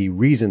the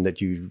reason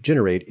that you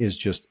generate is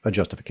just a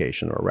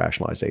justification or a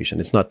rationalization.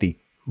 It's not the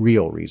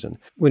real reason.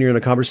 When you're in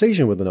a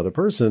conversation with another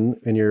person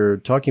and you're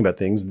talking about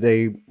things,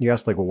 you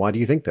ask, like, well, why do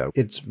you think that?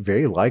 It's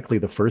very likely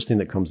the first thing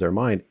that comes to their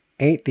mind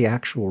ain't the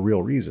actual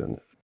real reason.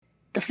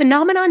 The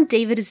phenomenon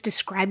David is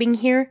describing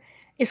here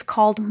is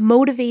called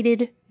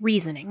motivated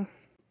reasoning.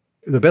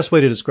 The best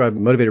way to describe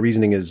motivated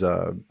reasoning is,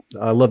 I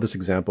love this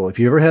example. If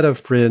you ever had a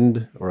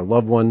friend or a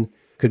loved one,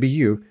 could be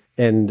you,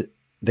 and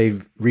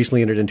they've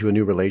recently entered into a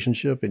new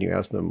relationship and you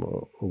ask them,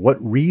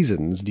 what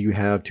reasons do you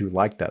have to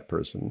like that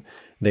person?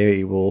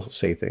 They will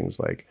say things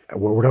like,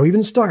 where do I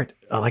even start?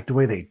 I like the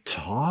way they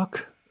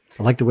talk.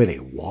 I like the way they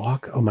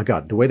walk. Oh my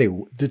God, the way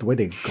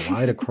they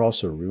glide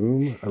across a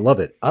room. I love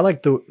it. I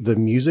like the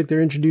music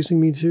they're introducing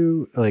me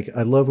to. Like,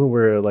 I love when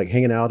we're like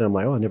hanging out and I'm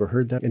like, oh, I never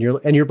heard that. And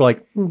you're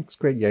like, it's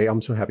great. Yay.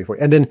 I'm so happy for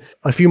you. And then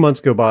a few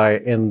months go by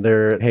and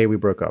hey, we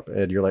broke up.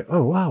 And you're like,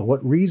 oh, wow.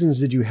 What reasons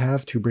did you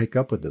have to break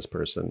up with this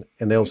person?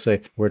 And they'll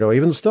say, where do I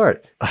even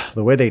start?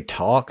 The way they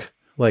talk.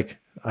 Like,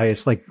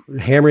 it's like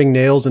hammering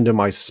nails into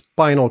my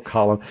spinal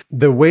column. I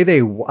don't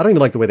even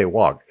like the way they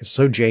walk. It's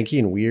so janky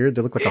and weird.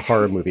 They look like a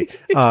horror movie.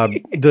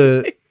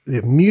 The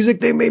music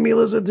they made me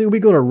listen to, we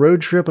go on a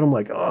road trip and I'm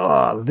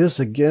like, this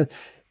again.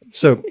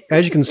 So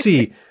as you can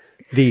see,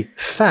 the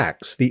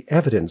facts, the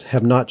evidence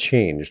have not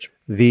changed.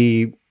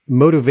 The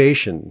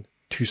motivation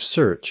to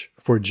search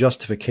for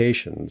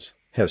justifications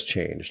has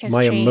changed.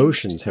 My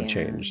emotions have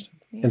changed.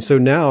 Yeah. And so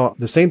now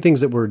the same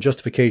things that were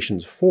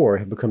justifications for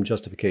have become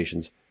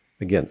justifications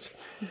against.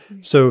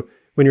 Mm-hmm. So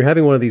when you're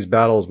having one of these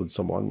battles with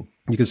someone,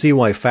 you can see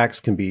why facts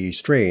can be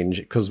strange,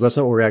 because that's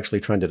not what we're actually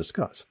trying to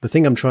discuss. The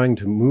thing I'm trying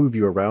to move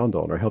you around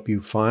on or help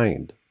you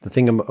find, the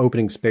thing I'm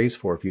opening space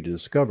for you to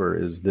discover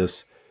is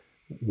this: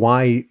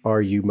 why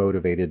are you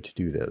motivated to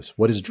do this?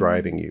 What is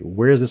driving you?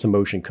 Where is this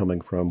emotion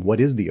coming from? What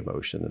is the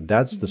emotion? And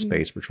that's the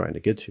space we're trying to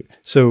get to.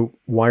 So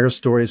why are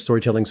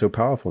storytelling so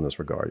powerful in this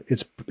regard?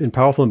 It's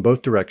powerful in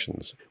both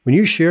directions. When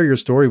you share your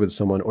story with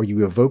someone or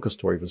you evoke a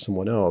story with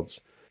someone else,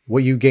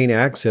 what you gain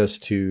access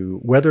to,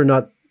 whether or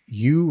not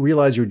you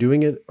realize you're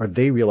doing it or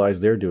they realize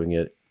they're doing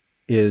it,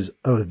 is,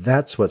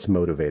 that's what's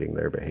motivating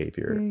their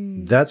behavior.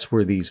 That's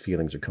where these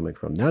feelings are coming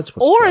from. That's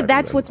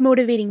what's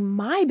motivating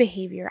my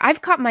behavior.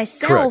 I've caught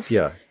myself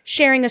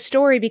sharing a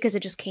story because it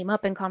just came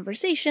up in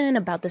conversation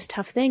about this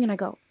tough thing. And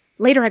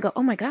later I go,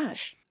 oh my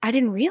gosh, I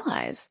didn't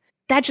realize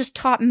that just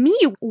taught me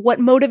what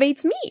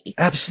motivates me.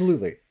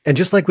 Absolutely. And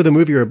just like with a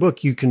movie or a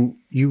book,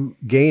 you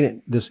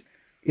gain this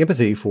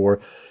empathy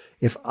for,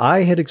 if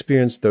I had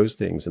experienced those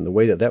things in the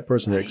way that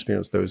person had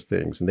experienced those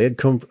things, and I'd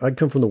come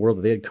from the world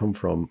that they had come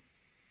from,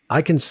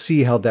 I can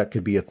see how that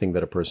could be a thing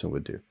that a person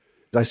would do.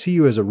 I see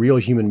you as a real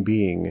human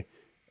being,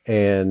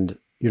 and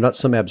you're not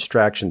some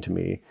abstraction to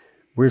me.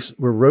 We're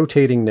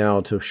rotating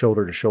now to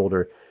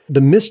shoulder. The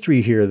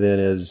mystery here then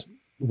is,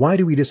 why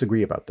do we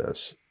disagree about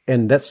this?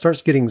 And that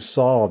starts getting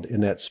solved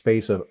in that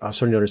space of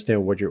starting to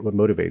understand what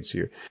motivates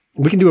you.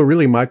 We can do a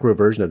really micro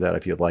version of that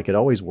if you'd like. It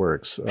always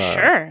works.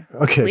 Sure.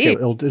 Okay.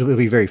 It'll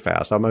be very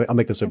fast. I'll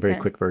make this a very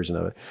quick version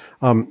of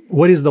it.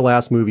 What is the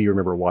last movie you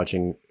remember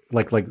watching?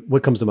 Like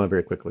what comes to mind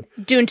very quickly?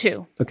 Dune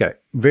 2. Okay.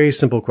 Very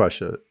simple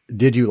question.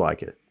 Did you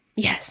like it?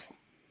 Yes.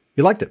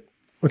 You liked it.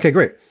 Okay,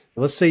 great.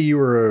 Let's say you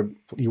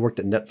worked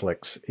at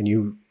Netflix and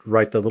you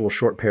write the little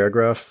short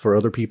paragraph for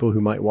other people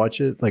who might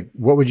watch it. Like,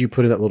 what would you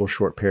put in that little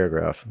short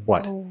paragraph?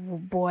 What? Oh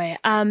boy.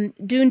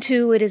 Dune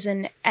 2, it is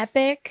an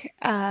epic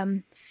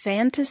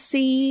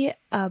fantasy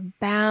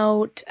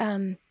about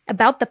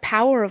the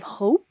power of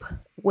hope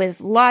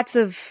with lots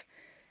of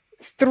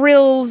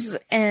thrills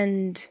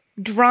and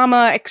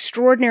drama,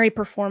 extraordinary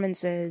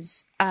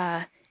performances,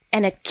 and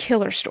a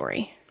killer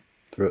story.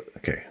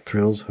 Okay.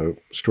 Thrills, hope,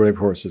 extraordinary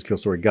performances, kill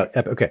story. Got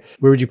epic. Okay.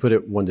 Where would you put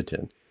it 1 to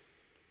 10?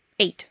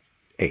 8.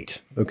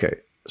 8. Okay.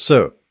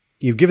 So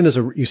you've given this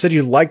you said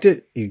you liked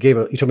it. You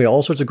told me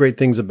all sorts of great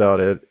things about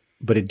it,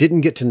 but it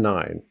didn't get to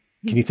 9.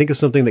 Can you think of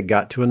something that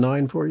got to a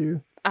 9 for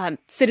you?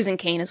 Citizen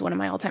Kane is one of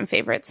my all-time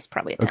favorites.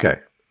 Probably a 10.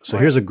 Okay. So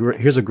here's a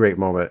great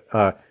moment.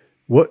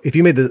 What if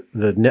you made the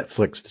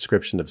Netflix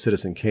description of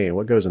Citizen Kane?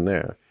 What goes in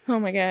there? Oh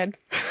my God.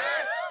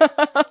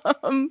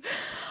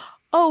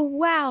 Oh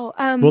wow.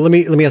 Well, let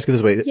me ask you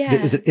this way. Yeah.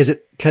 Is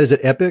it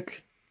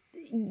epic?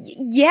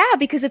 Yeah,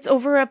 because it's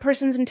over a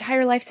person's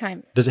entire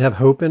lifetime. Does it have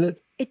hope in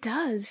it? It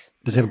does.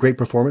 Does it have great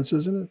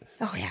performances in it?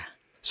 Oh yeah.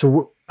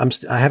 So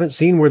I haven't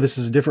seen where this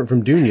is different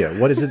from Dune yet.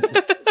 What is it?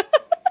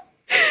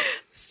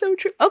 So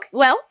true. Okay,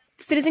 well,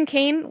 Citizen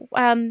Kane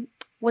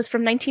was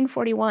from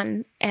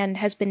 1941 and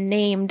has been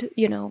named,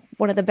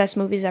 one of the best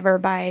movies ever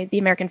by the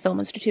American Film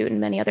Institute and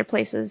many other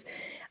places.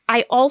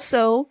 I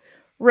also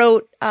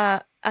wrote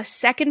a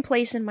second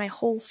place in my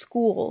whole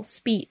school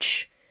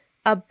speech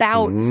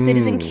about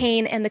Citizen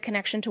Kane and the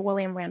connection to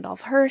William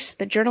Randolph Hearst,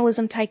 the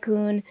journalism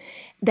tycoon.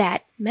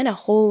 That meant a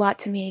whole lot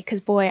to me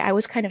because, boy, I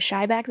was kind of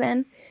shy back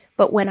then.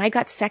 But when I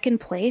got second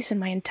place in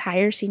my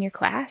entire senior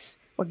class,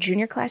 or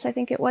junior class, I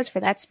think it was, for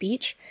that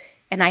speech,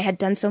 and I had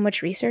done so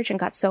much research and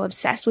got so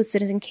obsessed with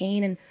Citizen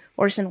Kane and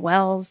Orson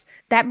Welles,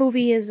 that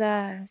movie is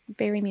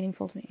very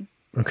meaningful to me.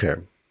 Okay.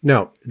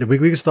 Now, we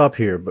can stop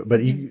here, but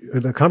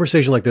a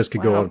conversation like this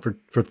could go on for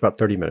about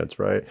 30 minutes,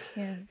 right?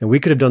 Yeah. And we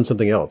could have done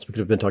something else. We could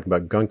have been talking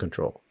about gun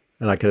control.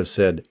 And I could have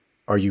said,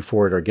 are you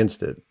for it or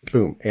against it?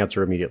 Boom,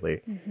 answer immediately.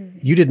 Mm-hmm.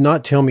 You did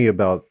not tell me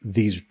about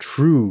these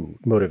true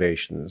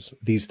motivations,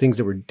 these things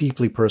that were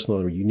deeply personal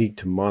and were unique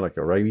to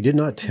Monica, right? You did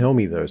not tell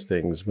me those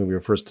things when we were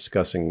first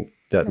discussing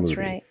that movie. That's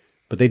right.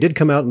 But they did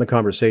come out in the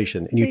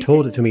conversation, and you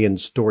told it to me in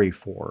story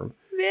form.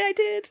 Yeah, I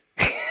did.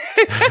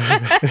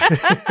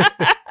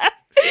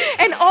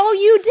 And all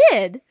you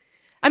did,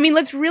 I mean,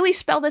 let's really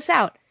spell this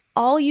out.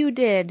 All you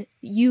did,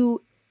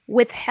 you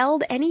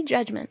withheld any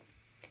judgment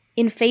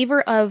in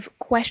favor of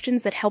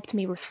questions that helped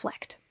me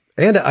reflect.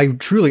 And I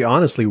truly,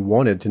 honestly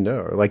wanted to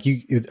know. Like,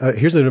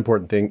 here's an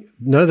important thing.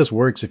 None of this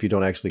works if you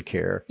don't actually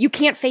care. You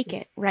can't fake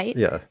it, right?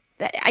 Yeah.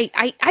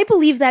 I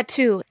believe that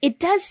too. It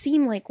does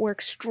seem like we're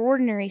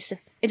extraordinarily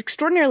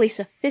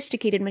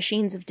sophisticated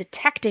machines of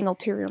detecting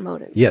ulterior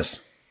motives. Yes.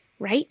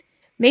 Right?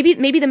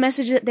 Maybe the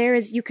message there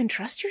is you can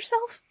trust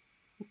yourself.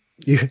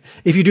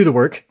 If you do the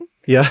work.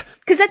 Yeah.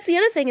 Because that's the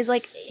other thing is,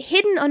 like,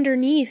 hidden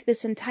underneath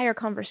this entire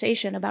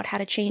conversation about how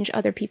to change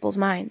other people's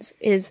minds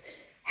is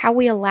how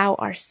we allow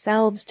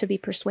ourselves to be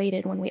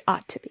persuaded when we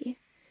ought to be.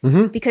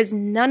 Mm-hmm. Because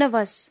none of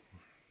us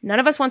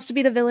wants to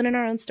be the villain in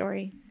our own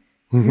story.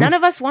 Mm-hmm. None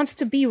of us wants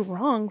to be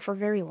wrong for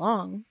very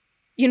long.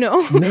 No,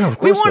 of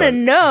course we want to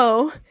not.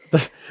 know.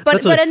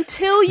 But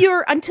until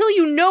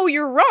you know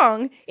you're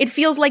wrong, it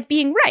feels like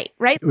being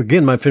right?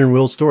 Again, my friend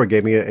Will's store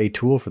gave me a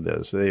tool for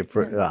this.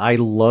 I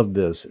love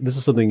this. This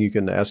is something you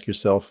can ask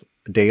yourself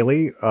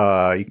daily.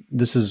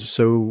 This is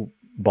so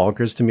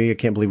bonkers to me. I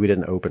can't believe we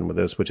didn't open with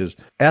this, which is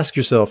ask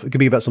yourself. It could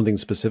be about something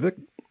specific.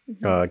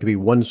 Mm-hmm. It could be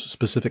one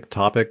specific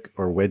topic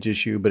or wedge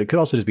issue, but it could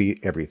also just be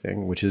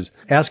everything, which is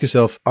ask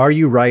yourself, are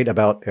you right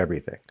about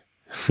everything?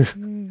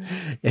 And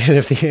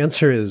if the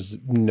answer is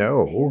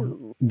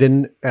no,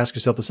 then ask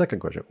yourself the second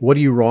question. What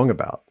are you wrong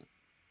about?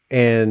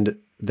 And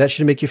that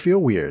should make you feel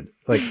weird.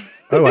 Like,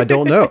 oh, I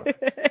don't know.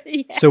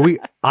 Yeah. So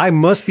I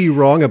must be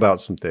wrong about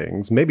some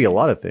things, maybe a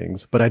lot of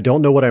things, but I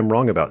don't know what I'm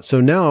wrong about.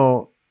 So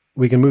now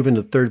we can move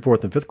into third,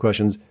 fourth, and fifth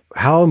questions.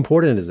 How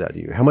important is that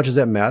to you? How much does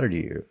that matter to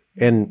you?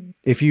 And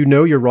if you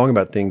know you're wrong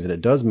about things and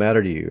it does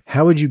matter to you,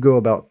 how would you go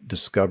about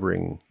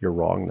discovering your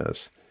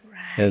wrongness?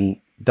 Right.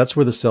 And that's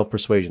where the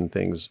self-persuasion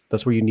things,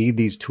 that's where you need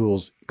these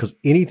tools, because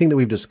anything that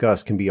we've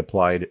discussed can be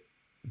applied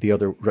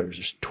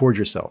towards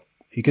yourself.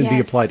 It can be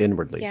applied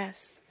inwardly.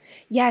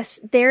 Yes.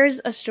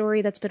 There's a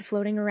story that's been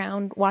floating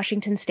around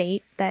Washington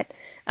State that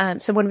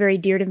someone very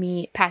dear to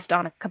me passed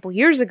on a couple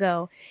years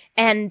ago.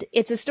 And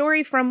it's a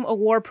story from a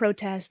war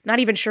protest, not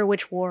even sure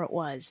which war it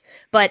was.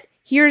 But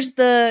here's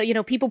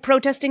the, people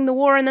protesting the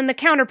war and then the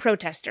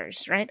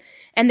counter-protesters, right?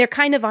 And they're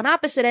kind of on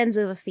opposite ends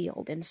of a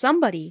field. And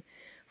somebody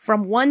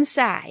from one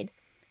side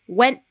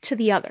went to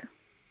the other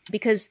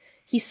because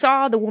he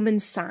saw the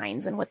woman's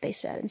signs and what they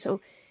said. And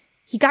so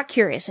he got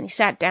curious and he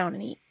sat down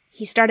and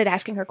he started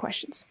asking her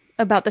questions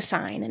about the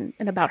sign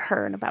and about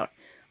her and about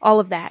all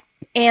of that.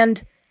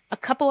 And a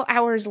couple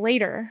hours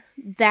later,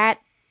 that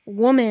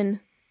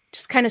woman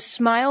just kind of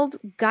smiled,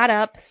 got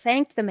up,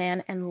 thanked the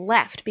man, and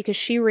left because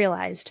she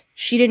realized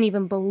she didn't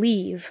even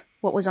believe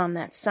what was on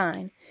that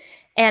sign.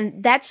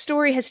 And that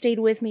story has stayed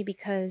with me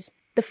because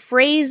the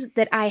phrase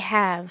that I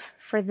have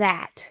for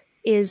that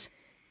is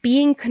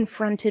being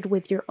confronted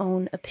with your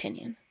own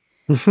opinion.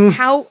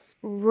 How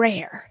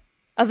rare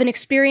of an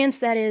experience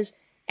that is,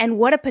 and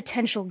what a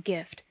potential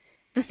gift.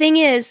 The thing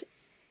is,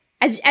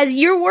 as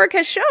your work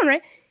has shown,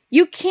 right,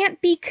 you can't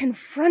be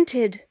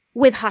confronted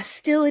with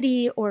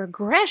hostility or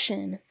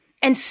aggression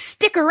and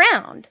stick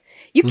around.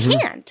 You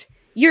can't.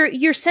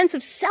 Your sense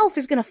of self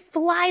is going to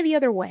fly the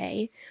other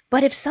way.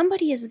 But if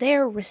somebody is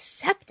there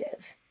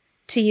receptive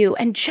to you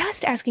and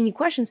just asking you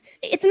questions,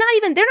 they're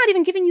not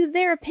even giving you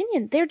their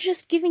opinion. They're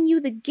just giving you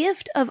the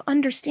gift of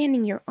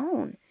understanding your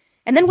own.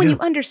 And then when you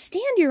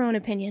understand your own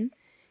opinion,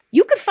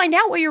 you could find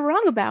out what you're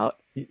wrong about.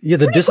 Yeah,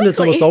 the dissonance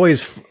quickly. almost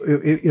always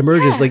it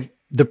emerges. Like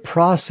the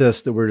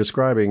process that we're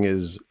describing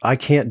is, I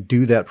can't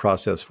do that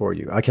process for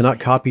you. I cannot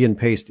copy and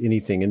paste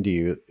anything into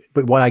you.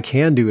 But what I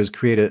can do is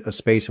create a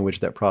space in which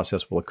that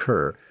process will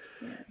occur,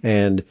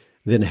 and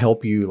then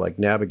help you like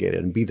navigate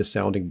it and be the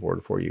sounding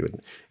board for you.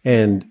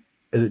 And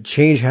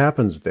change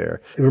happens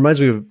there. It reminds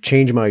me of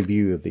Change My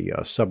View, the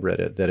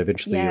subreddit that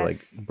eventually like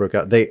broke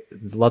out.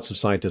 Lots of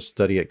scientists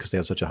study it because they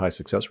have such a high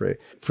success rate.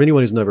 For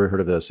anyone who's never heard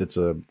of this, it's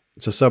a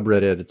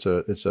subreddit.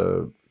 It's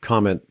a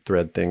comment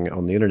thread thing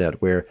on the internet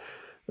where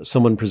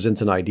someone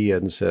presents an idea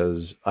and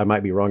says, I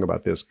might be wrong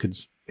about this. Could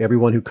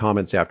everyone who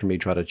comments after me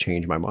try to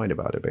change my mind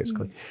about it,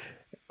 basically?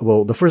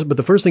 Well, the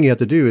first thing you have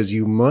to do is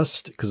you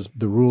must, because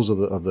the rules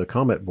of the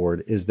comment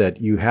board is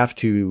that you have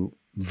to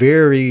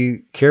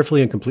very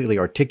carefully and completely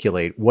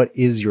articulate what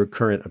is your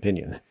current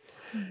opinion.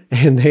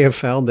 And they have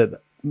found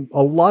that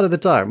a lot of the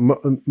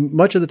time,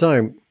 much of the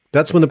time,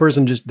 that's when the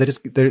person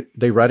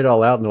they write it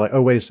all out and they're like,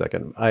 oh, wait a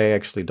second, I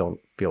actually don't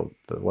feel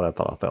what I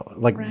thought I felt.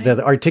 Like that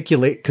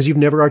articulate, because you've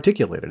never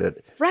articulated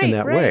it in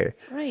that way.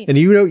 Right. And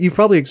you've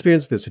probably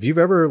experienced this. If you've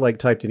ever like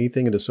typed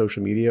anything into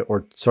social media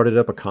or started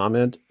up a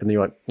comment and then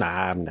you're like, nah,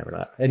 I'm never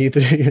that. And you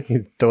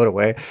throw it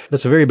away.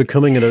 That's a very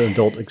becoming an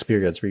adult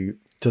experience for you.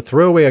 To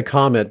throw away a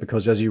comment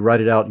because as you write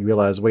it out, you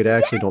realize, wait, I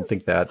actually don't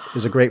think that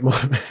is a great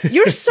moment.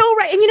 You're so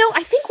right. And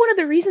I think one of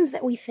the reasons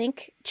that we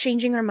think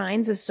changing our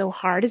minds is so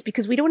hard is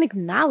because we don't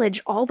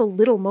acknowledge all the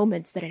little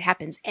moments that it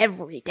happens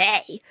every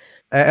day.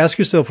 Ask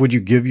yourself, would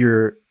you give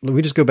let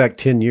me just go back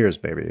 10 years,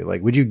 maybe.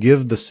 Like, would you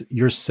give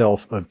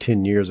yourself of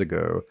 10 years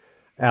ago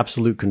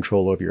absolute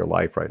control over your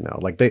life right now?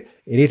 Like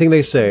anything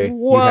they say,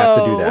 you have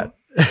to do that.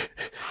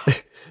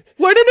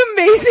 What an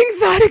amazing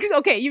thought.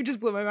 Okay, you just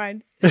blew my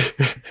mind.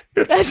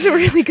 That's a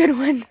really good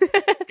one.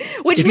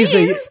 Which means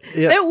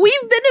that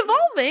we've been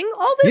evolving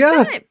all this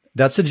time.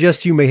 That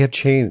suggests you may have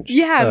changed.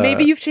 Yeah,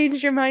 maybe you've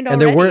changed your mind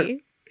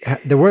already. And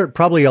there weren't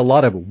probably a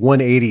lot of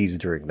 180s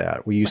during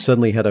that, where you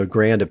suddenly had a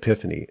grand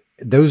epiphany.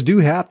 Those do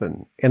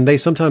happen, and they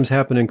sometimes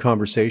happen in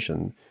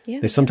conversation.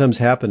 Yeah. They sometimes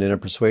happen in a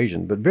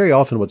persuasion, but very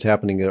often what's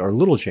happening are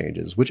little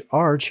changes, which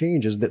are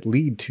changes that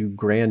lead to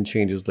grand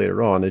changes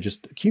later on. It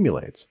just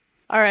accumulates.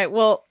 All right.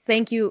 Well,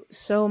 thank you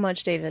so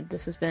much, David.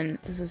 This has been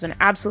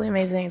absolutely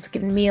amazing. It's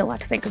given me a lot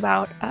to think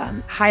about.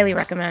 Highly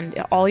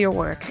recommend all your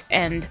work,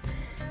 and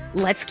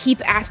let's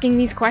keep asking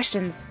these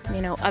questions,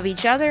 of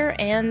each other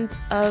and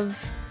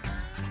of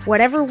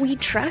whatever we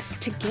trust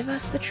to give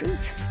us the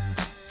truth.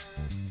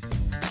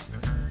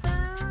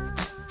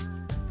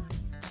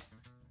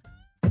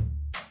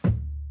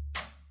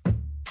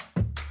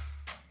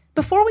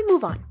 Before we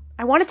move on,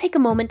 I want to take a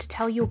moment to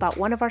tell you about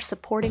one of our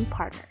supporting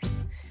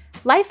partners.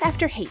 Life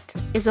After Hate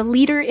is a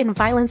leader in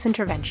violence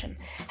intervention,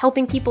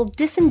 helping people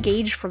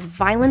disengage from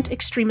violent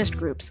extremist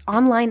groups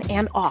online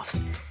and off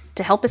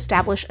to help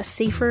establish a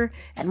safer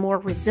and more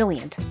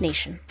resilient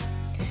nation.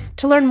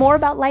 To learn more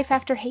about Life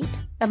After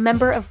Hate, a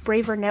member of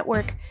Braver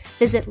Network,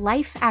 visit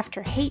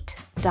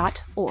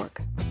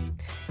lifeafterhate.org.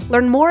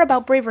 Learn more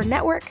about Braver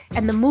Network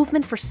and the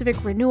movement for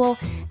civic renewal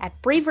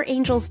at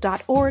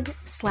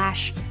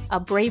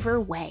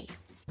braverangels.org/abraverway.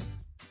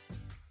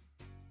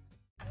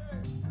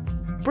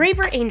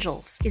 Braver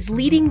Angels is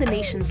leading the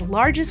nation's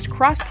largest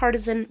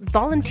cross-partisan,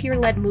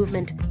 volunteer-led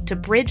movement to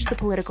bridge the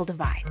political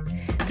divide.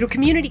 Through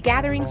community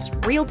gatherings,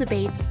 real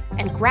debates,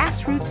 and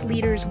grassroots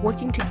leaders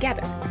working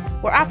together,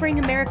 we're offering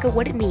America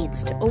what it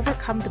needs to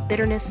overcome the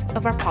bitterness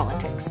of our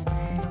politics.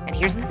 And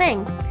here's the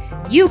thing,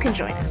 you can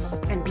join us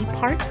and be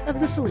part of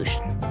the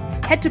solution.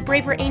 Head to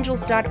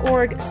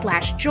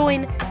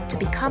braverangels.org/join to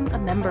become a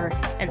member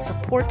and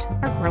support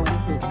our growing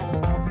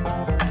movement.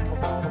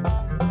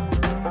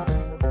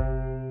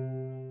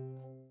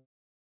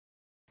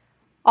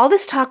 All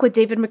this talk with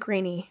David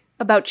McRaney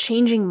about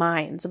changing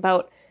minds,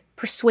 about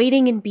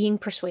persuading and being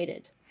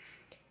persuaded,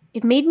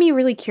 it made me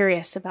really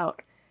curious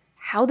about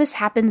how this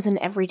happens in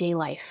everyday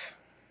life.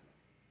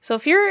 So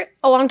if you're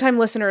a longtime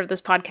listener of this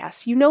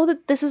podcast, you know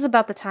that this is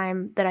about the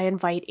time that I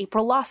invite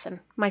April Lawson,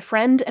 my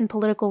friend and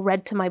political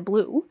red to my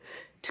blue,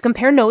 to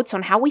compare notes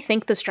on how we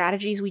think the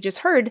strategies we just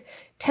heard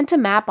tend to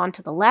map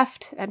onto the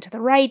left and to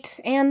the right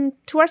and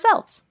to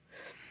ourselves.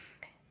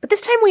 But this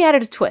time we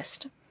added a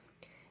twist.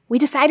 We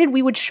decided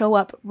we would show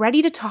up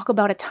ready to talk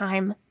about a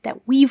time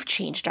that we've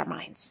changed our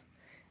minds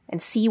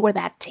and see where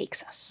that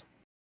takes us.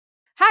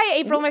 Hi,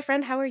 April, my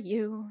friend. How are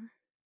you?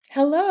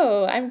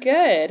 Hello, I'm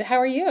good. How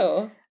are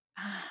you?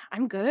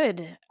 I'm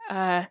good.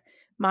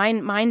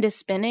 Mind is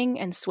spinning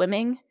and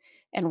swimming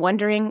and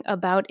wondering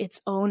about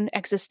its own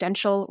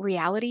existential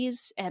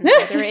realities and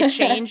whether it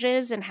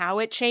changes and how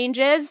it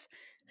changes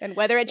and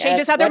whether it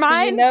changes other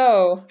minds.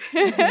 What do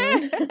you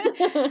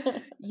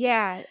know?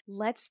 Yeah,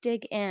 let's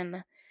dig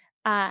in.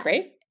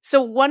 Great.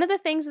 So one of the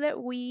things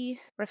that we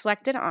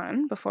reflected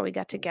on before we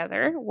got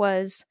together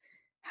was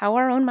how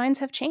our own minds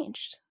have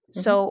changed.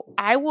 So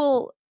I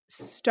will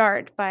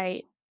start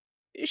by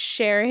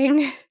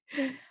sharing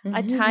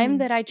a time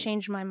that I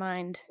changed my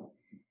mind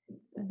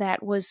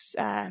that was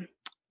a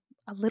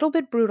little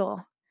bit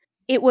brutal.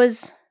 It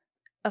was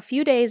a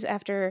few days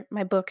after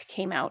my book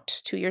came out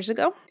 2 years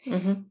ago.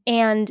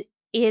 And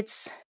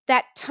it's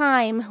that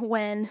time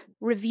when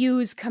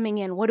reviews coming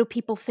in. What do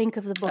people think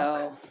of the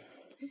book?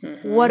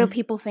 What do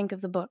people think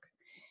of the book?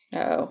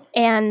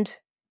 And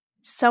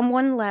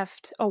someone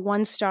left a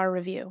 1-star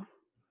review.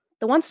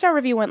 The 1-star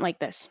review went like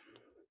this.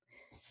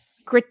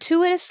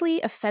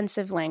 Gratuitously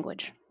offensive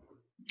language.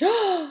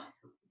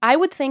 I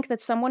would think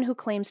that someone who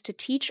claims to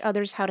teach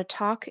others how to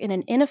talk in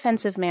an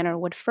inoffensive manner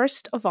would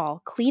first of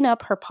all clean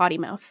up her potty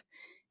mouth.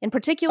 In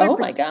particular,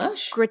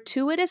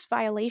 gratuitous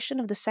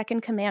violation of the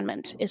second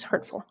commandment is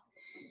hurtful.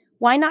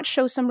 Why not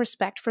show some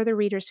respect for the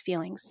reader's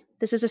feelings?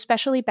 This is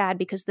especially bad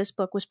because this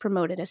book was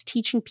promoted as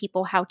teaching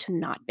people how to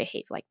not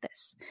behave like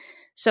this.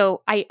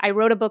 So I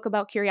wrote a book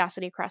about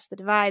curiosity across the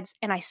divides,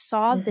 and I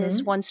saw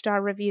this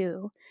 1-star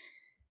review,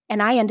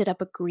 and I ended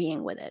up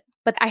agreeing with it.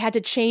 But I had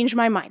to change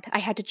my mind. I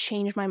had to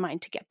change my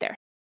mind to get there.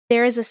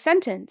 There is a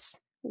sentence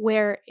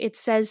where it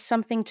says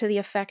something to the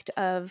effect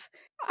of,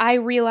 I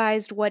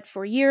realized what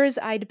for years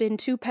I'd been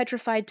too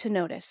petrified to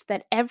notice,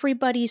 that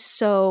everybody's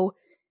so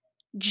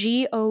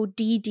Goddamn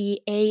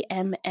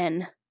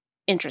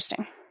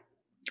interesting.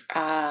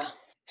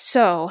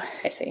 So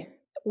I see.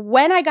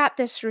 When I got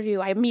this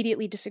review, I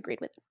immediately disagreed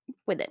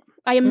with it.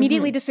 I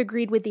immediately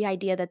disagreed with the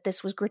idea that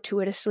this was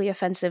gratuitously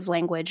offensive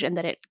language and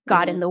that it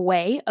got in the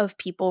way of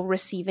people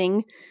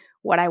receiving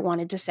what I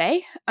wanted to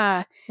say.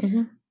 But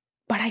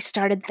I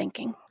started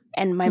thinking,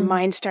 and my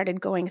mind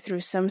started going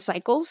through some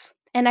cycles.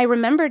 And I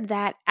remembered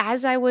that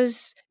as I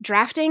was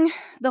drafting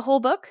the whole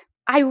book,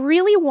 I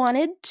really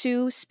wanted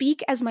to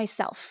speak as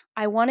myself.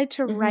 I wanted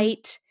to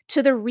write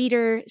to the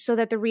reader so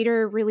that the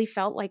reader really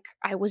felt like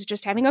I was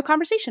just having a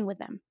conversation with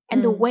them.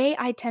 And the way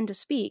I tend to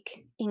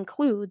speak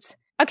includes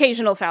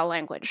occasional foul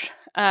language.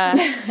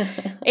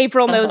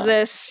 April knows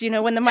this,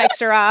 when the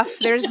mics are off,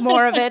 there's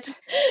more of it.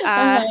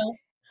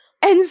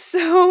 And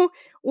so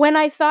when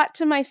I thought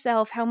to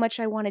myself how much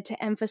I wanted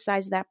to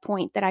emphasize that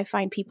point, that I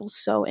find people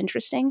so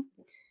interesting,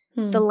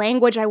 the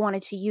language I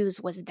wanted to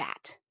use was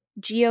that.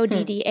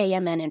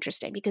 Goddamn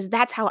interesting, because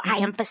that's how I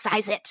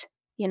emphasize it,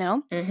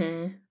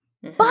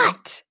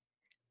 But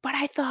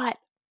I thought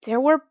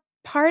there were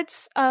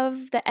parts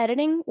of the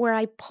editing where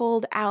I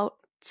pulled out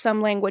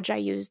some language I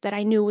used that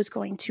I knew was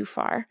going too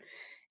far.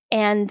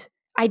 And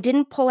I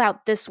didn't pull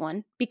out this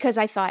one because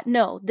I thought,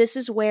 no, this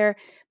is where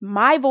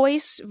my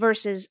voice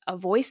versus a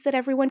voice that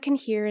everyone can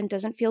hear and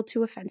doesn't feel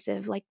too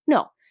offensive. Like,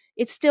 no,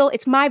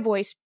 it's my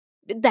voice.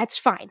 That's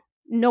fine.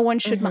 No one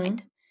should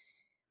mind.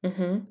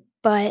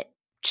 But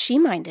she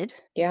minded.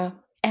 Yeah.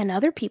 And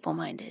other people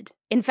minded.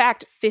 In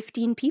fact,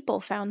 15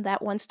 people found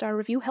that 1-star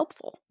review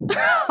helpful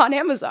on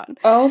Amazon.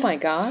 Oh my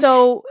gosh.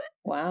 So,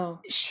 wow.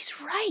 She's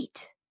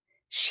right.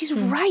 She's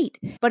right.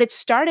 But it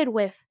started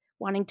with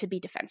wanting to be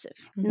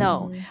defensive.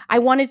 No, I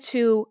wanted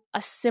to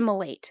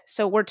assimilate.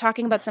 So we're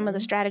talking about some of the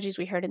strategies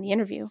we heard in the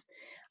interview.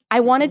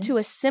 I wanted to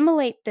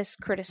assimilate this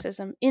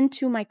criticism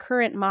into my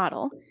current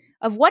model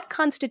of what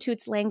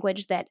constitutes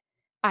language that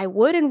I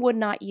would and would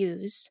not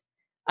use,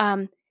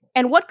 and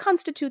what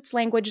constitutes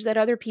language that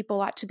other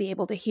people ought to be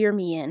able to hear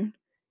me in,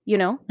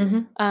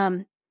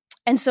 And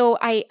so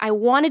I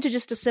wanted to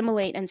just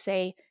assimilate and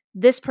say,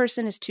 this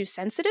person is too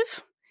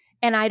sensitive,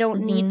 and I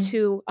don't need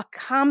to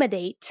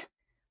accommodate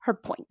her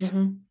point.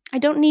 I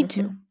don't need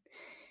to.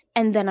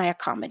 And then I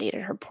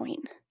accommodated her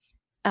point.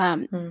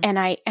 And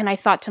I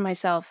thought to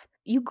myself,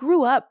 you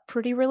grew up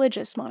pretty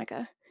religious,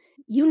 Monica.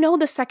 You know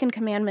the second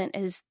commandment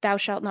is thou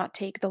shalt not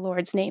take the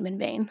Lord's name in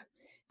vain.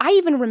 I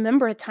even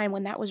remember a time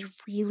when that was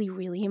really,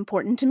 really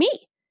important to me,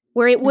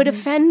 where it would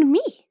offend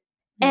me.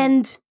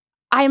 And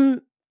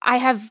I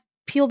have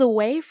peeled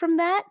away from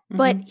that,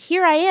 but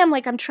here I am,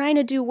 like I'm trying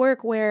to do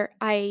work where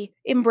I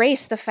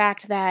embrace the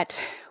fact that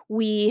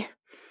we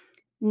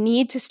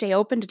need to stay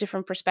open to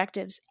different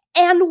perspectives,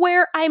 and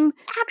where I'm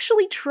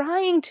actually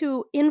trying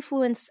to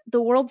influence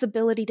the world's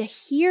ability to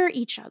hear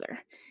each other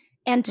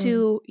and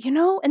to,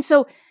 and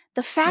so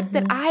The fact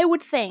that I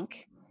would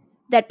think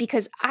that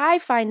because I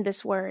find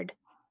this word,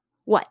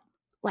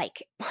 I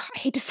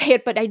hate to say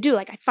it, but I do,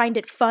 I find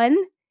it fun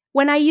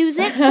when I use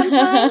it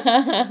sometimes.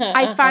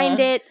 I find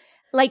it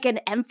like an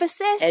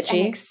emphasis edgy.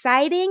 and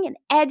exciting and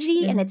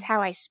edgy, and it's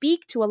how I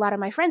speak to a lot of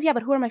my friends. Yeah,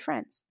 but who are my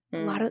friends?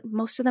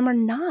 Most of them are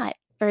not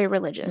very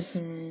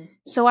religious.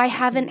 So I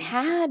haven't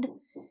had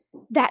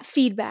that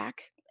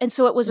feedback. And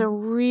so it was a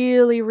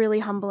really, really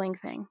humbling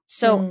thing.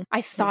 So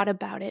I thought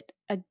about it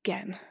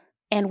again,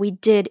 and we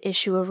did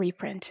issue a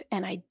reprint,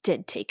 and I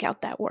did take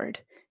out that word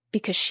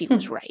because she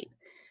was right.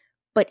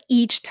 But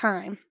each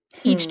time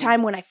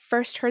when I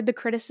first heard the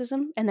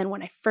criticism and then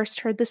when I first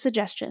heard the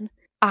suggestion,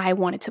 I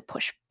wanted to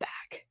push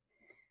back.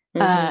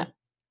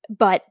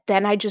 But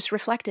then I just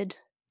reflected.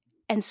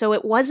 And so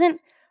it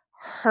wasn't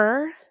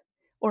her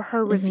or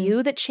her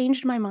review that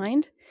changed my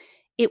mind.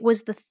 It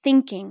was the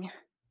thinking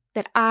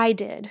that I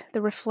did,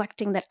 the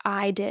reflecting that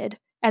I did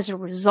as a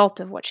result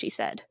of what she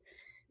said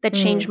that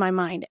changed my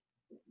mind.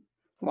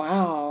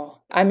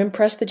 Wow. I'm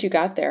impressed that you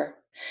got there.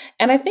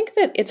 And I think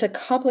that it's a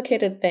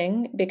complicated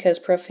thing because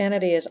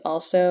profanity is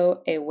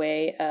also a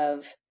way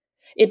of,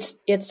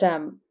 it's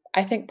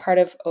I think part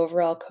of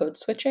overall code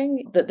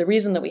switching. The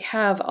reason that we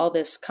have all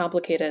this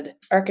complicated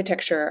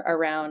architecture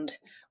around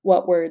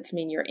what words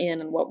mean you're in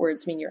and what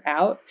words mean you're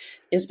out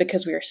is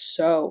because we are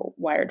so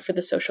wired for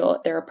the social.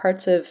 There are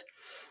parts of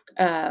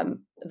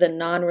the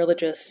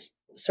non-religious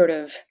sort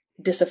of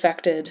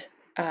disaffected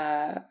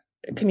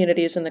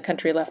communities in the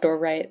country, left or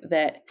right,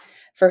 that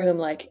for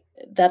whom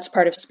that's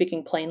part of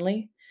speaking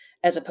plainly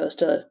as opposed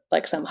to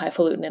some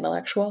highfalutin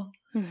intellectual.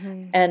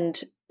 And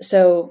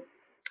so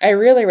I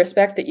really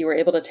respect that you were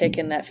able to take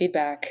in that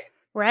feedback.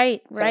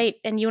 Right.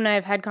 And you and I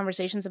have had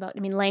conversations about,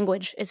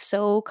 language is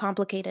so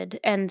complicated.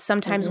 And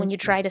sometimes when you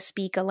try to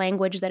speak a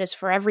language that is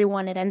for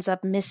everyone, it ends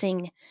up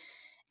missing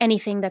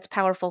anything that's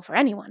powerful for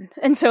anyone.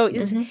 And so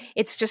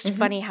it's just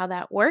funny how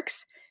that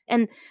works.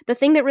 And the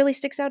thing that really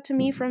sticks out to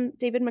me from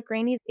David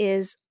McRaney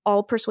is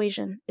all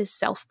persuasion is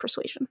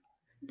self-persuasion.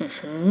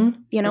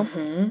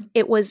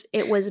 It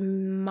was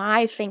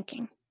my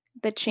thinking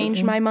that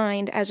changed my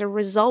mind as a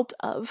result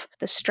of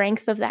the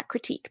strength of that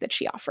critique that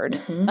she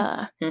offered.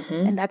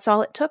 And that's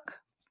all it took.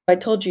 I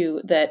told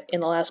you that in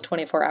the last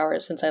 24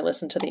 hours since I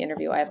listened to the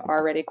interview, I've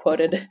already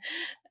quoted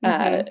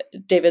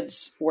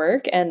David's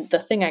work. And the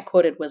thing I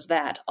quoted was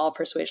that all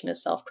persuasion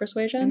is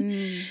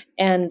self-persuasion.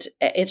 And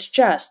it's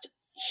just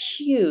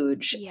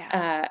huge.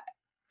 Yeah.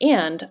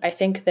 And I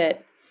think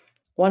that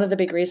one of the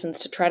big reasons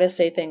to try to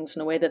say things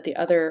in a way that the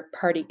other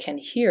party can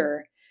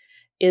hear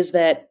is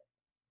that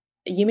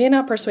you may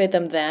not persuade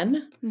them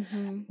then,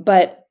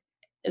 but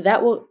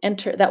that will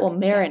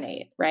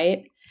marinate,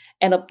 right?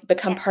 And it'll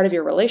become part of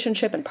your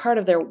relationship and part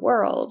of their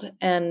world.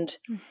 And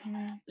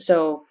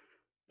so,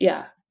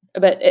 yeah,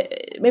 but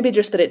maybe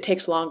just that it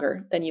takes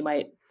longer than you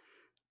might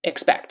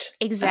expect.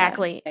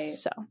 Exactly.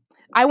 So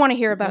I want to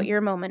hear about your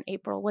moment,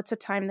 April. What's a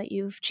time that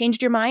you've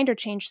changed your mind or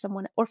changed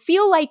someone or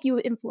feel like you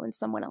influenced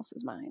someone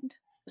else's mind?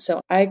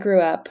 So I grew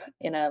up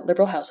in a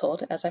liberal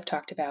household, as I've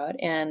talked about.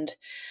 And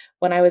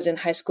when I was in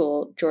high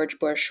school, George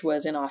Bush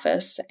was in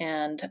office.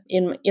 And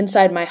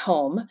inside my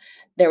home,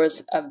 there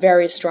was a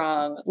very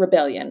strong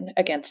rebellion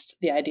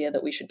against the idea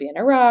that we should be in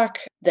Iraq,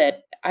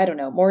 that, I don't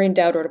know, Maureen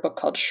Dowd wrote a book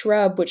called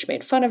Shrub, which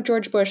made fun of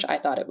George Bush. I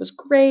thought it was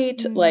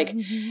great,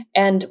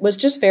 and was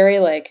just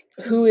very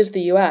who is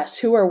the US?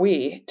 Who are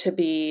we to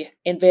be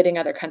invading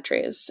other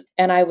countries?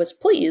 And I was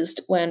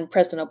pleased when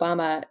President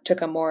Obama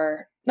took a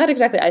more, not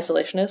exactly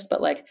isolationist,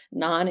 but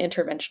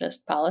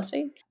non-interventionist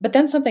policy. But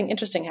then something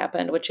interesting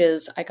happened, which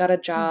is I got a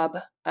job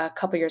a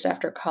couple years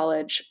after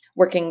college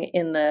working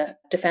in the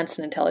defense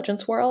and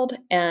intelligence world.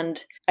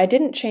 And I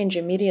didn't change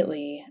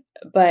immediately,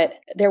 but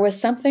there was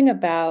something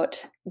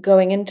about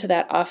going into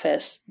that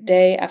office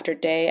day after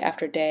day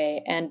after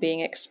day and being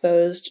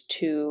exposed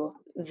to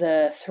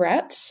the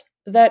threats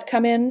that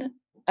come in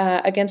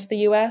against the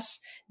US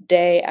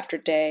day after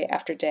day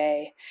after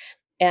day.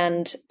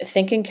 And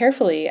thinking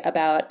carefully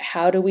about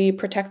how do we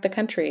protect the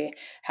country?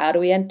 How do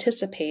we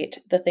anticipate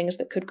the things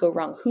that could go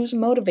wrong? Who's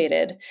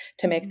motivated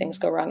to make things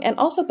go wrong? And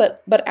also,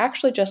 but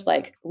actually just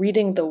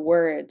reading the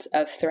words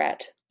of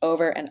threat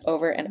over and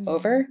over and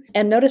over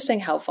and noticing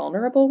how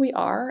vulnerable we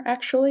are,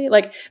 actually.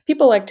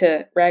 People like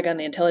to rag on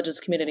the intelligence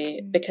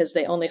community because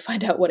they only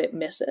find out what it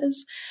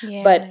misses.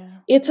 Yeah. But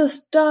it's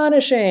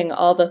astonishing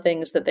all the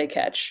things that they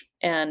catch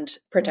and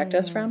protect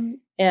us from.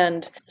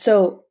 And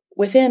so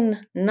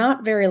within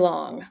not very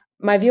long,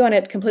 my view on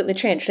it completely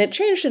changed. It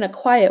changed in a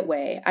quiet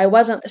way. I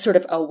wasn't sort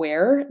of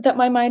aware that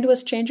my mind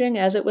was changing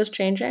as it was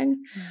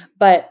changing,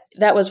 but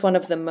that was one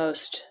of the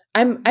most...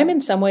 I'm in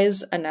some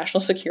ways a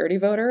national security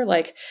voter.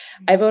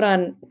 I vote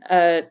on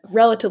a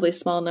relatively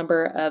small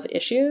number of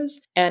issues,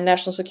 and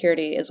national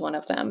security is one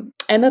of them.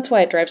 And that's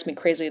why it drives me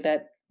crazy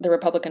that the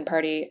Republican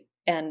Party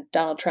and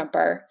Donald Trump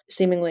are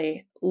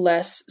seemingly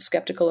less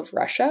skeptical of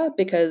Russia,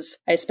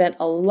 because I spent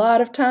a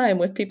lot of time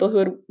with people who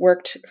had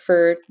worked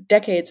for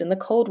decades in the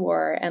Cold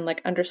War and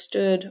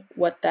understood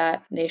what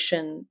that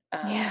nation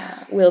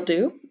will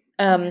do.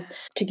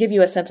 To give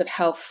you a sense of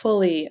how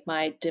fully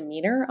my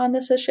demeanor on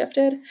this has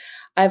shifted,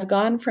 I've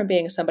gone from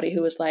being somebody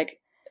who was like,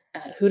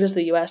 who does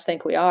the US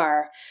think we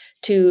are,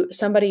 to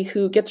somebody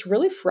who gets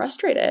really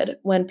frustrated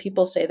when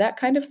people say that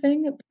kind of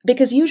thing.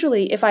 Because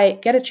usually if I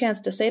get a chance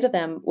to say to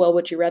them, well,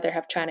 would you rather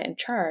have China in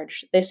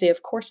charge? They say,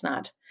 of course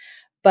not.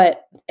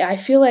 But I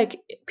feel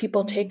like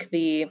people take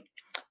the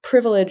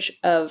privilege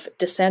of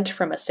dissent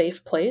from a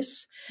safe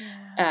place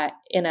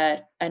in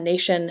a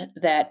nation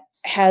that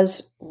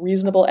has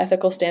reasonable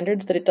ethical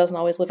standards that it doesn't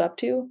always live up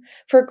to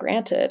for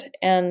granted.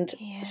 And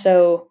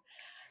so,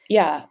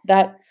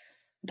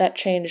 that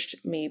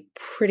changed me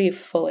pretty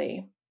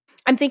fully.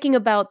 I'm thinking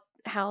about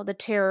how the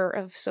terror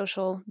of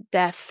social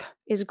death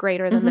is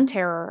greater than the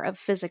terror of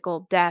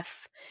physical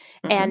death.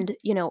 And,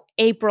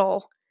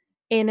 April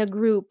in a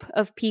group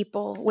of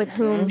people with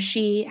whom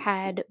she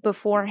had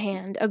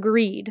beforehand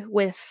agreed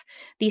with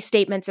these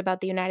statements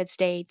about the United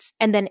States.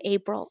 And then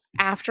April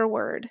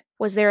afterward.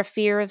 Was there a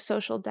fear of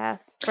social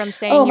death from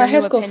saying your my new high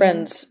school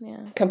opinions?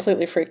 friends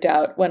completely freaked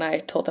out when I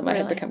told them I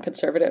had become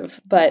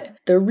conservative. But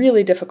the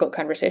really difficult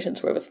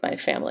conversations were with my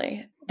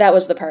family. That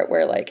was the part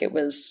where it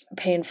was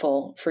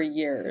painful for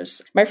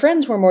years. My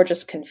friends were more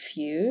just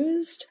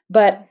confused,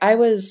 but I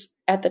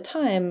was, at the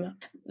time,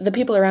 the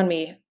people around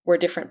me were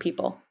different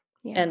people.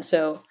 Yeah. And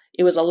so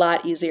it was a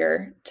lot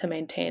easier to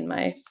maintain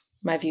my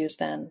views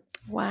then.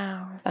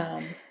 Wow.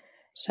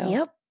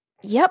 So.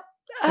 Yep.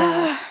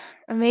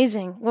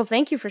 Amazing. Well,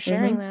 thank you for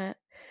sharing that.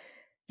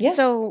 Yeah.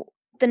 So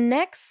the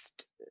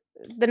next,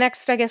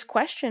 I guess,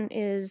 question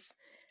is,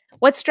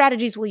 what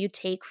strategies will you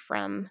take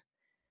from,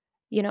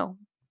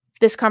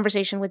 this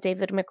conversation with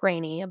David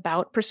McRaney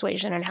about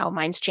persuasion and how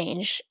minds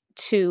change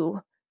to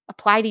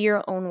apply to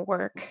your own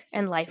work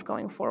and life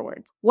going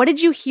forward? What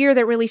did you hear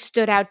that really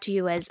stood out to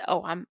you as,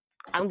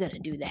 I'm going to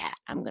do that.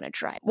 I'm going to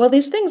try. Well,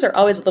 these things are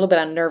always a little bit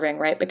unnerving,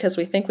 right? Because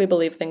we think we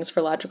believe things for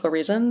logical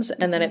reasons.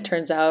 And then it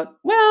turns out,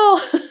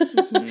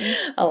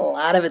 a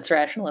lot of it's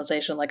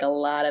rationalization, a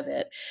lot of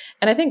it.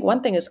 And I think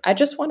one thing is I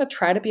just want to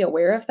try to be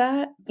aware of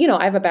that.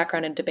 I have a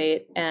background in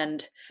debate,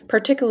 and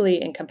particularly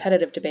in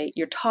competitive debate,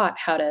 you're taught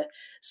how to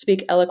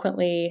speak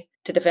eloquently,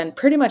 to defend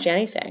pretty much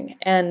anything.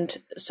 And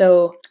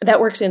so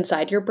that works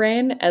inside your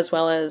brain as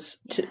well as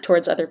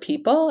towards other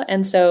people.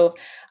 And so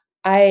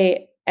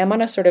I am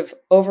on a sort of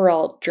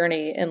overall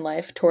journey in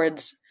life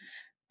towards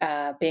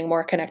being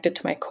more connected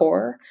to my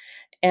core.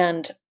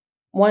 And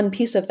one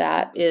piece of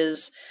that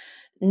is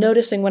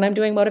noticing when I'm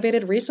doing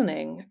motivated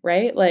reasoning,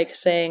 right?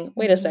 Saying,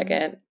 wait a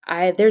second,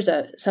 there's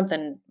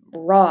something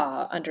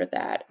raw under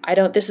that.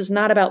 this is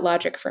not about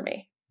logic for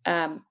me.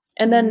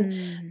 And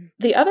then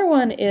the other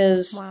one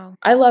is,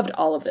 I loved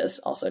all of this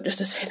also, just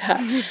to say that.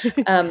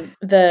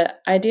 The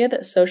idea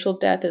that social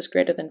death is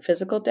greater than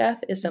physical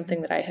death is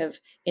something that I have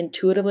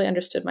intuitively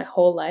understood my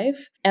whole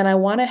life. And I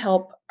want to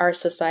help our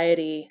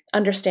society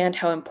understand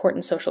how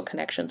important social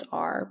connections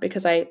are,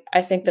 because I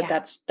think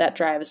that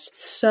drives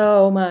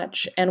so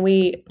much. And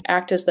we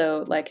act as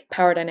though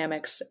power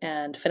dynamics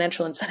and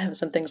financial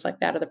incentives and things like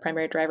that are the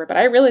primary driver. But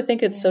I really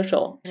think it's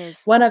social. It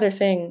is. One other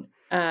thing.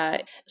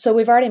 So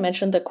we've already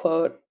mentioned the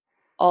quote,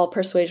 all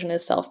persuasion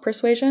is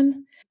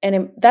self-persuasion.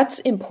 And that's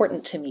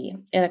important to me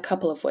in a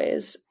couple of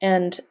ways.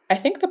 And I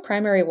think the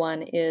primary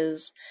one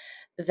is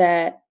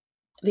that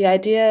the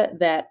idea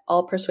that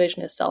all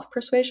persuasion is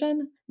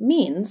self-persuasion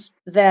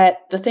means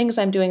that the things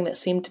I'm doing that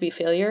seem to be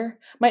failure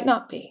might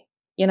not be,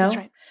 That's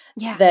right.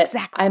 Yeah, that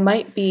exactly. I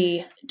might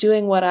be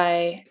doing what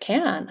I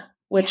can,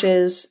 which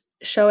is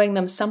showing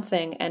them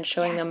something and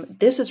showing them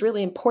this is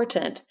really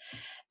important.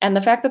 And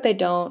the fact that they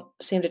don't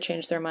seem to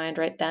change their mind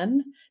right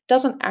then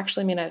doesn't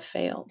actually mean I've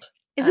failed.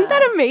 Isn't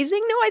that amazing?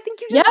 No, I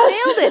think you just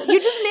nailed it. You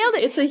just nailed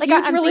it. It's a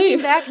huge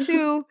relief.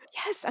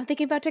 I'm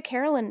thinking back to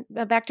Carolyn,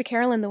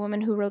 the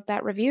woman who wrote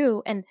that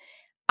review. And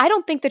I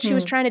don't think that she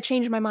was trying to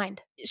change my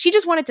mind. She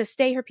just wanted to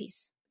stay her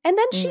piece. And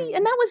then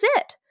and that was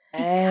it.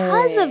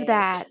 Because of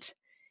that,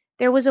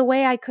 there was a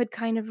way I could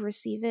kind of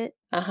receive it.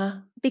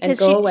 Because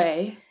and go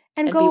away.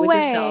 And go be with away.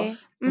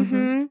 Yourself.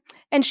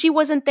 And she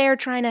wasn't there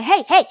trying to,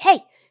 hey,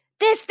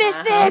 this.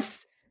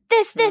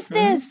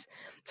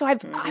 So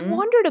I've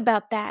wondered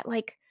about that.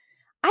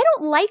 I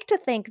don't like to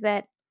think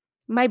that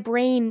my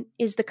brain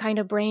is the kind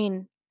of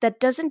brain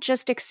that doesn't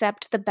just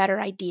accept the better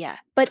idea.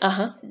 But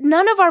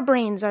none of our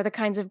brains are the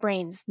kinds of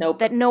brains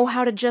that know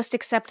how to just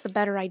accept the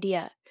better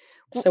idea.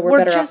 So we're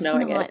better off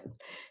knowing it.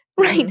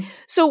 Right.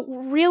 So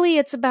really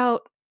it's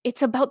about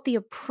the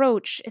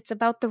approach. It's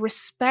about the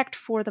respect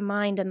for the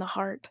mind and the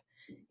heart.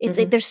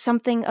 There's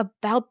something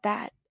about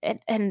that.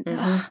 And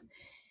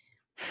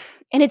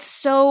it's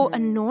so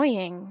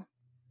annoying.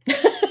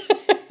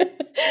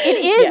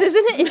 It is,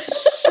 isn't it?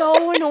 It's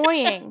so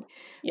annoying.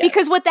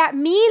 Because what that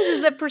means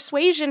is that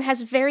persuasion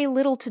has very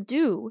little to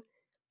do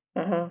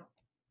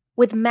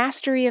with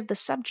mastery of the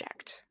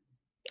subject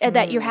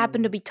that you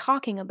happen to be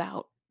talking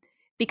about.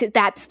 Because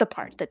that's the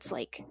part that's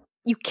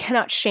you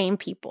cannot shame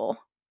people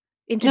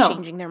into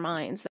changing their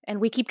minds. And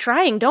we keep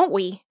trying, don't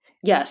we?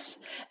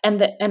 Yes.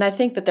 And I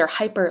think that they're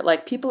hyper,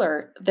 people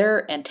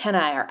their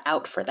antennae are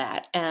out for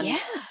that.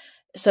 And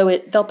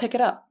So they'll pick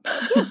it up.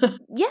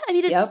 Yeah. I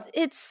mean,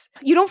 it's,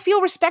 you don't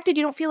feel respected.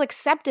 You don't feel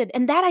accepted.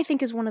 And that, I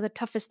think, is one of the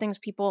toughest things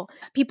people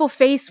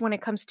face when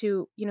it comes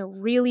to,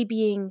 really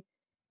being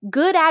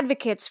good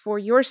advocates for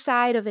your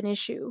side of an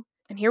issue.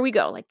 And here we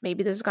go. Like,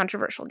 maybe this is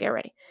controversial. Get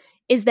ready.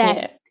 Is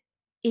that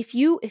if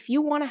you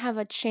want to have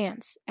a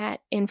chance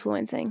at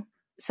influencing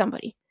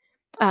somebody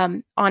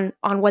on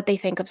what they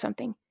think of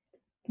something,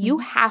 you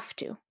have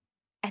to,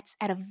 at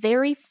a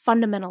very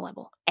fundamental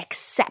level,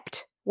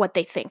 accept what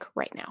they think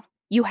right now.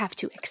 You have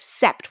to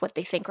accept what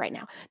they think right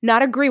now.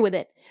 Not agree with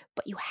it,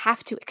 but you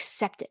have to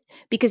accept it.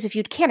 Because if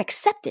you can't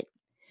accept it,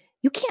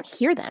 you can't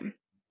hear them.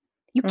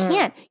 You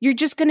can't. You're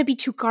just going to be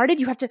too guarded.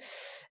 You have to.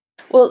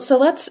 Well,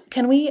 so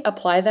can we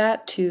apply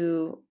that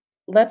to,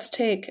 let's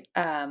take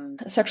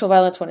sexual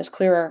violence one is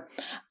clearer.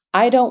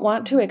 I don't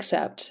want to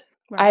accept.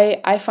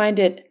 Right. I find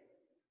it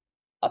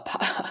a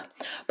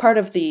part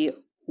of the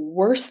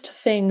worst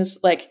things,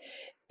 like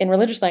in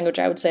religious language,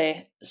 I would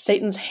say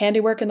Satan's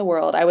handiwork in the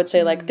world. I would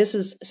say like, this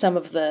is some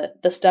of the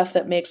stuff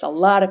that makes a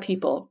lot of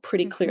people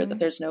pretty clear that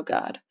there's no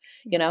God,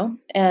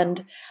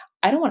 and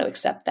I don't want to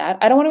accept that.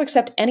 I don't want to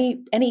accept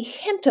any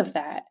hint of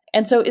that.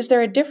 And so is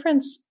there a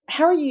difference?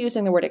 How are you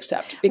using the word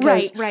accept?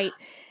 Because right.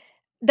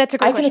 That's a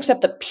great question. I can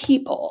accept the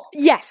people.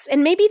 Yes,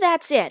 and maybe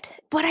that's it.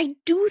 But I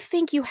do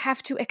think you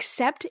have to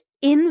accept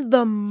in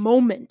the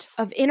moment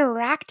of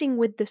interacting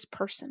with this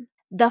person,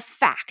 the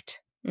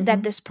fact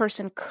that this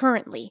person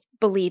currently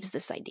believes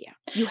this idea.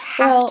 You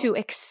have to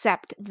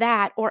accept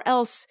that, or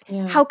else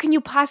how can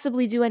you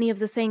possibly do any of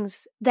the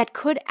things that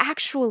could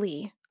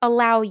actually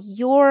allow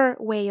your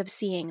way of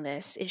seeing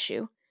this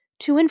issue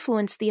to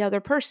influence the other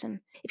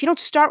person? If you don't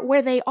start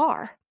where they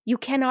are, you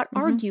cannot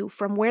argue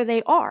from where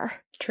they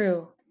are.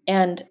 True.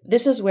 And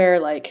this is where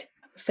like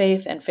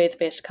faith and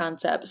faith-based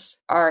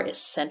concepts are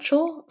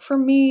essential for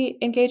me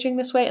engaging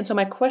this way. And so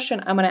my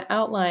question, I'm going to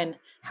outline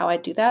how I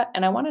do that.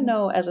 And I want to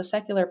know, as a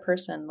secular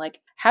person, like,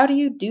 how do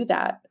you do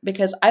that?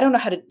 Because I don't know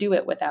how to do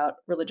it without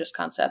religious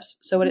concepts.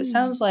 So what it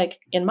sounds like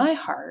in my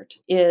heart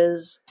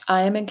is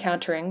I am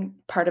encountering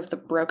part of the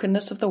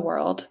brokenness of the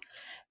world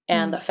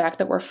and the fact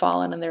that we're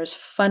fallen and there's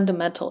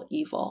fundamental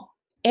evil.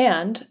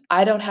 And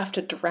I don't have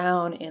to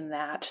drown in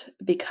that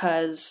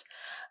because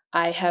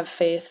I have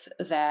faith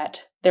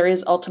that there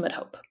is ultimate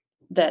hope,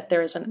 that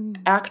there is an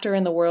actor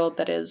in the world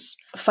that is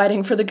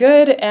fighting for the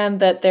good,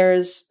 and that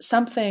there's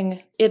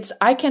something.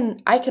 I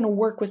can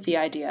work with the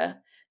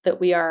idea that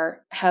we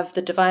have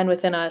the divine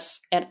within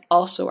us and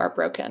also are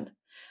broken.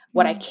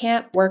 What I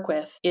can't work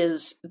with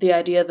is the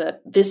idea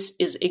that this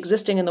is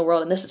existing in the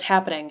world and this is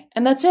happening,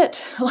 and that's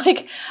it.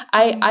 Like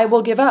I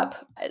will give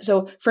up.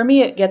 So for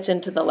me, it gets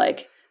into the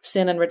like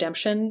sin and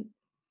redemption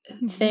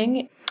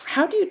thing.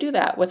 How do you do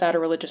that without a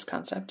religious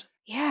concept?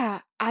 Yeah,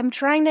 I'm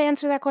trying to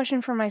answer that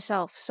question for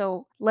myself.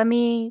 So let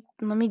me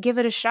give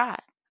it a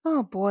shot.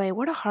 Oh boy,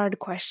 what a hard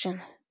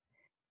question.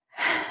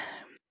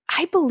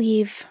 I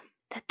believe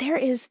that there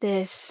is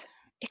this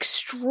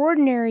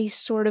extraordinary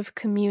sort of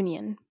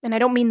communion, and I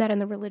don't mean that in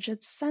the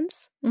religious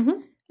sense,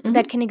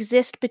 that can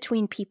exist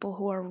between people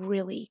who are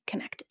really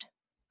connected.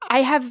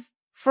 I have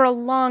for a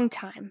long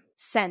time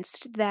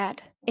sensed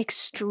that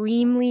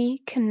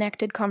extremely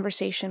connected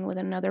conversation with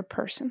another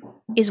person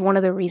is one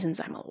of the reasons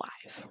I'm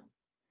alive.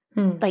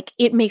 Like,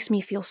 it makes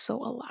me feel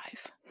so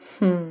alive.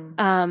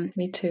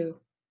 Me too.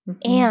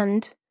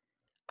 And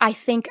I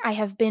think I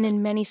have been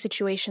in many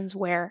situations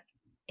where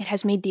it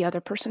has made the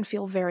other person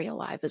feel very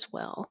alive as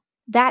well.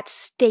 That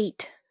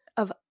state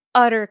of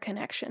utter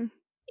connection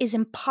is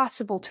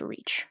impossible to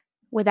reach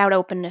without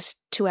openness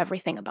to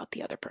everything about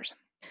the other person.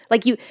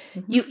 Like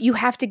you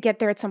have to get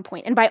there at some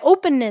point. And by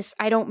openness,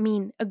 I don't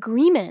mean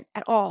agreement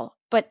at all,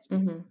 but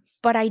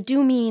I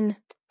do mean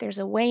there's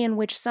a way in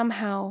which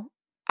somehow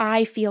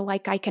I feel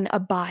like I can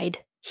abide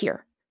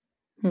here.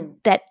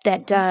 That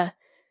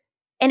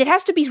and it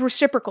has to be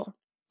reciprocal.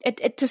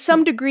 To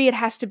some degree, it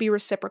has to be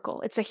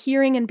reciprocal. It's a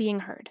hearing and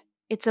being heard.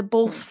 It's a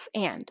both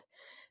and.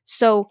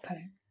 So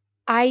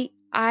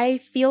I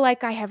feel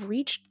like I have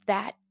reached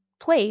that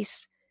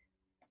place,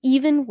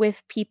 even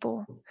with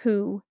people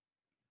who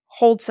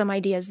hold some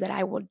ideas that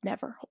I would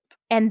never hold.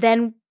 And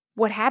then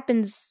what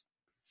happens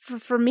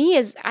for me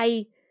is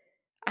I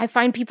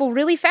find people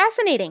really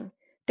fascinating.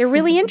 They're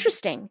really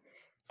interesting.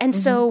 And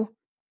so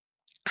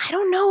I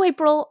don't know,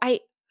 April.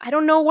 I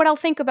don't know what I'll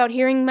think about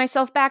hearing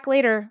myself back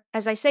later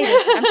as I say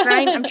this.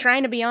 I'm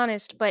trying to be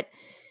honest, but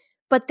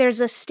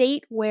there's a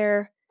state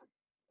where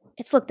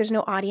there's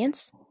no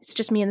audience. It's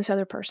just me and this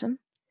other person.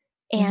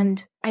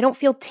 And I don't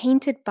feel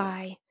tainted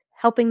by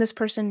helping this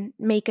person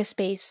make a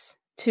space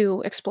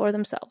to explore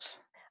themselves.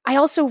 I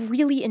also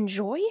really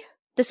enjoy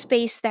the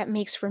space that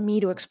makes for me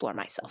to explore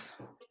myself.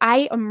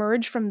 I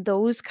emerge from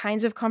those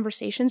kinds of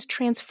conversations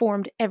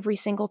transformed every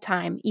single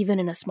time, even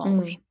in a small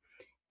way.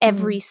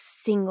 Every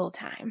single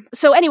time.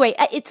 So anyway,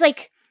 it's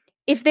like,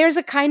 if there's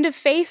a kind of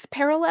faith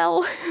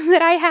parallel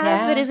that I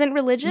have that isn't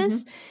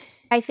religious,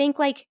 I think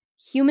like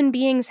human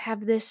beings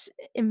have this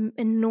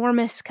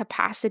enormous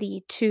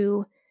capacity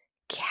to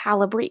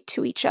calibrate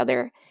to each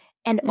other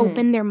and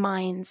open their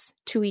minds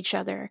to each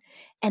other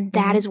And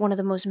that is one of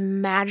the most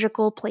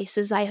magical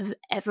places I have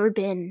ever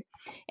been.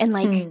 And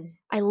like,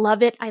 I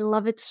love it. I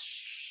love it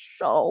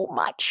so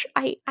much.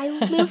 I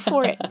live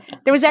for it.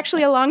 There was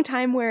actually a long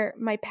time where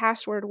my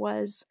password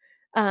was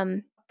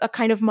a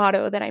kind of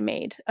motto that I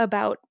made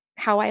about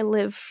how I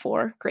live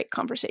for great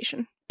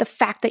conversation. The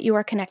fact that you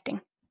are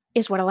connecting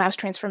is what allows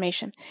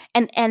transformation.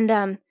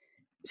 And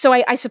so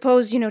I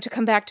suppose, to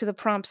come back to the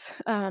prompts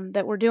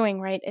that we're doing,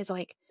 right, is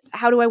like,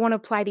 how do I want to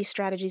apply these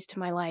strategies to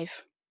my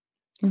life?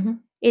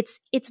 It's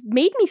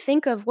made me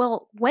think of,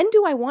 well, when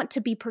do I want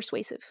to be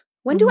persuasive?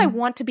 When do I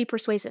want to be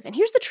persuasive? And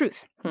here's the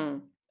truth.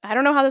 I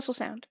don't know how this will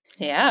sound.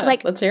 Yeah,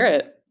 like, let's hear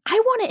it. I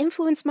want to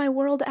influence my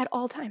world at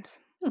all times.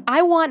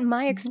 I want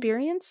my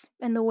experience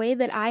and the way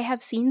that I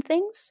have seen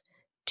things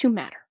to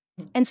matter.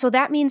 And so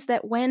that means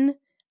that when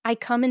I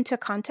come into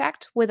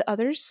contact with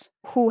others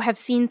who have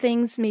seen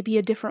things maybe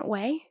a different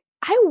way,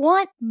 I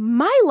want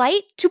my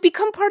light to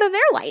become part of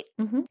their light.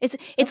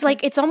 It's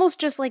like, it's almost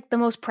just like the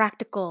most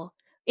practical.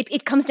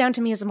 It comes down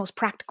to me as the most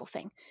practical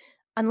thing.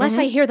 Unless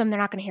I hear them, they're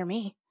not going to hear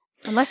me.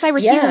 Unless I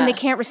receive them, they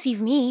can't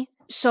receive me.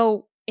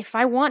 So if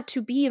I want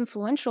to be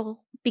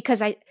influential,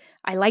 because I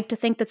like to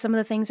think that some of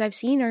the things I've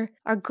seen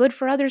are good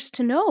for others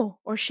to know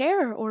or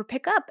share or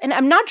pick up. And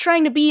I'm not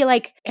trying to be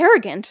like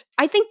arrogant.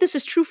 I think this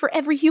is true for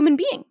every human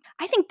being.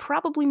 I think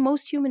probably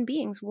most human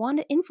beings want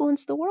to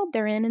influence the world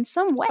they're in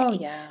some way. Oh,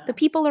 yeah. The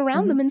people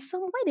around them in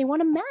some way. They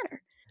want to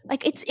matter.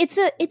 Like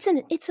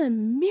it's a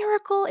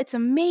miracle. It's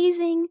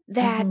amazing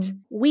that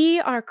we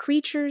are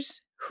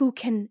creatures who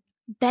can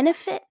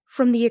benefit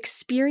from the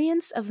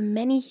experience of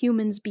many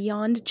humans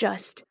beyond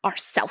just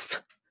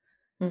ourself.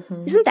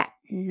 Isn't that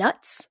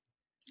nuts?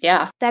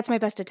 Yeah. That's my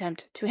best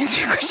attempt to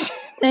answer your question.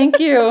 Thank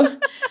you.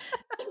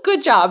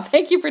 Good job.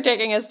 Thank you for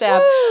taking a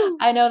stab.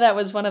 I know that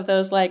was one of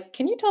those, like,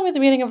 can you tell me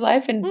the meaning of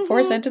life in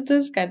 4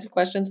 sentences kinds of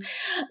questions.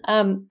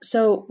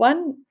 So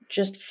one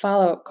just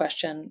follow-up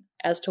question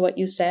as to what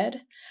you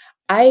said.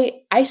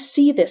 I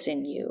see this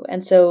in you.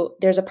 And so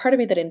there's a part of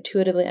me that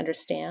intuitively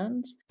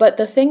understands. But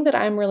the thing that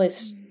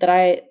that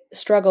I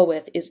struggle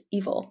with is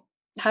evil.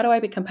 How do I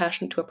be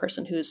compassionate to a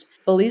person whose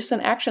beliefs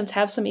and actions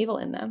have some evil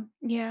in them?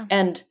 Yeah.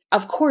 And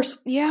of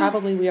course,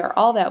 probably we are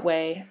all that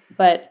way.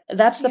 But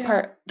that's the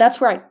part, that's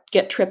where I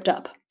get tripped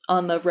up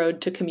on the road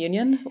to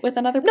communion with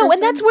another person. No,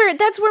 and that's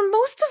where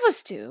most of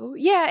us do.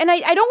 Yeah. And I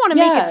don't want to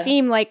make it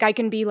seem like I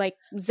can be like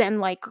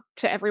Zen-like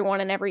to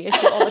everyone in every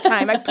issue all the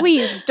time.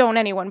 Please don't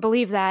anyone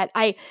believe that.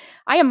 I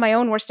am my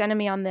own worst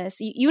enemy on this.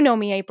 You know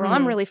me, April.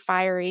 I'm really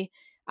fiery.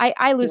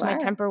 I lose my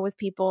temper with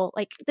people.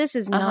 Like this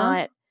is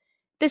not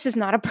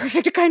a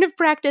perfect kind of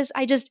practice.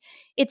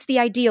 It's the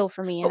ideal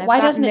for me. And why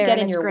doesn't it get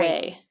in your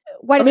way?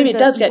 Why doesn't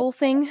the evil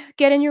thing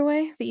get in your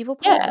way? The evil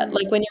part? Yeah,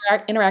 like when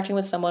you're interacting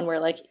with someone where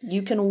like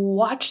you can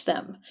watch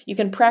them. You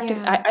can practice.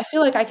 Yeah. I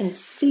feel like I can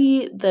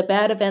see the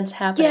bad events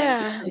happening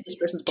because of this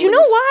person's belief. Do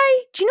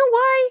you know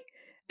why?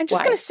 I'm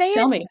just going to say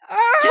Tell it. me.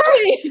 Tell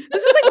me.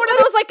 This is like one of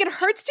those, like, it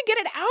hurts to get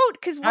it out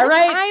because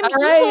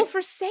I'm evil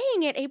for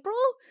saying it, April.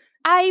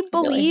 I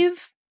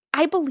believe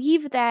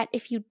that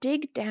if you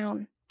dig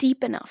down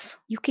deep enough,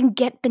 you can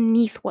get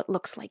beneath what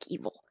looks like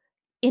evil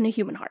in a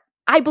human heart.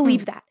 I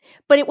believe that,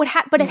 but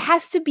it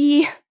has to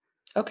be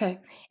okay.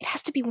 It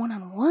has to be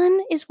one-on-one,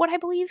 is what I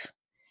believe.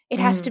 It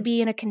has to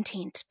be in a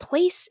contained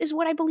place, is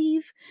what I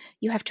believe.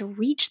 You have to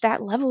reach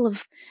that level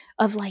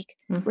of like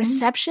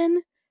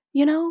reception,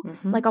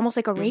 like almost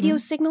like a radio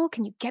signal.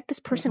 Can you get this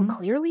person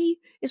clearly?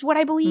 Is what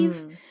I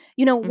believe.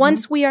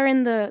 Once we are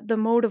in the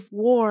mode of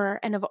war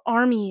and of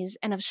armies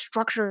and of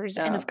structures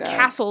and of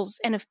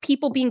castles and of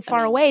people being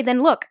far away,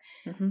 then look.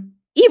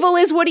 Evil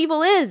is what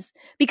evil is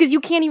because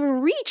you can't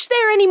even reach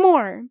there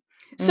anymore.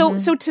 So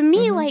to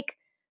me, like,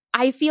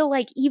 I feel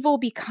like evil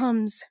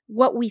becomes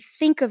what we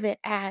think of it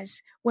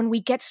as when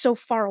we get so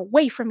far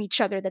away from each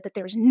other that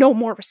there's no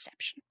more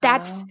reception.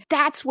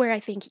 That's where I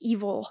think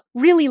evil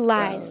really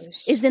lies,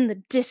 is in the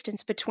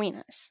distance between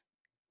us.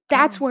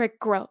 That's where it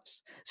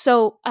grows.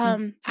 So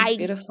that's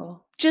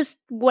beautiful. Just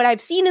what I've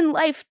seen in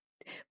life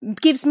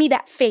gives me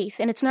that faith,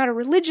 and it's not a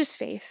religious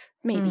faith,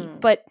 maybe,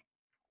 but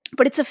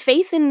it's a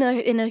faith in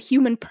a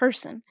human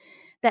person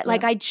that,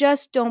 like, I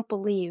just don't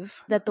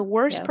believe that the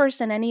worst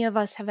person any of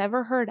us have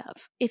ever heard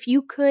of, if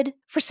you could,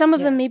 for some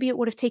of them, maybe it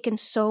would have taken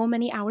so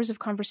many hours of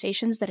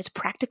conversations that it's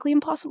practically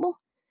impossible.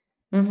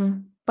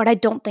 But I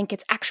don't think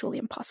it's actually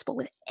impossible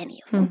with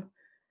any of them.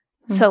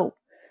 So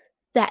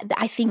that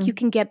I think you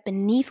can get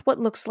beneath what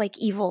looks like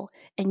evil,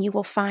 and you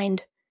will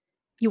find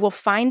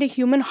a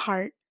human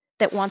heart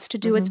that wants to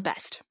do its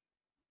best.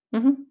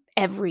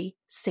 Every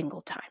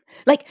single time.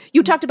 Like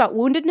you talked about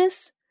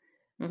woundedness,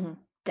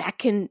 that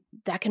can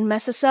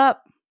mess us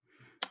up.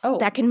 Oh,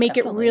 that can make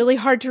it really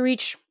hard to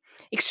reach,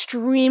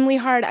 extremely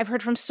hard. I've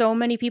heard from so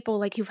many people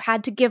like who've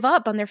had to give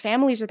up on their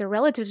families or their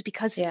relatives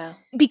because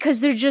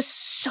they're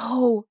just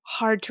so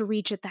hard to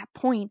reach at that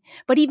point.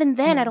 But even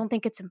then, I don't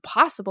think it's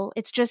impossible.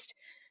 It's just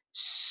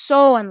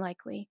so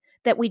unlikely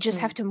that we just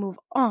have to move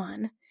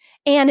on.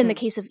 And in the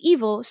case of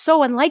evil,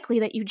 so unlikely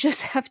that you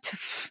just have to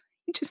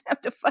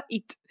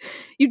fight.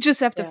 You just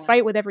have to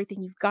fight with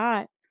everything you've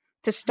got.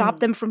 to stop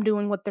them from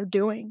doing what they're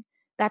doing.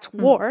 That's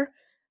war.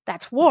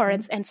 That's war.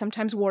 And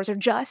sometimes wars are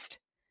just,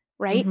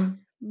 right?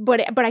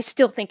 But I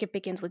still think it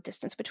begins with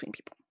distance between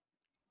people.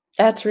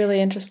 That's really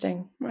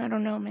interesting. I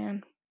don't know,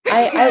 man.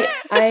 I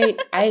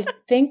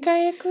think I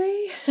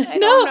agree. I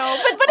don't know,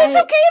 but it's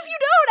okay if you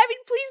don't. I mean,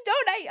 please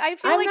don't. I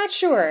feel I'm not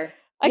sure.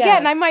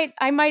 Again,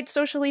 I might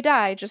socially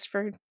die just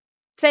for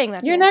saying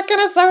that. You're not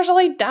gonna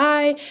socially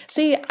die.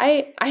 See,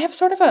 I have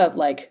sort of a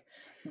like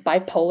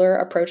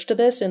bipolar approach to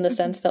this in the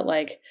sense that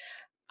like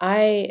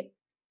I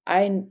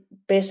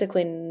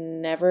basically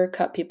never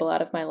cut people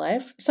out of my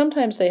life.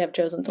 Sometimes they have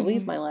chosen to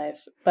leave my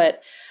life,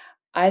 but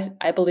I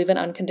believe in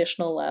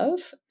unconditional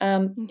love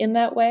in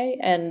that way.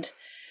 And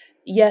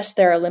yes,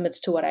 there are limits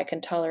to what I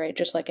can tolerate,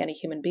 just like any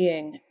human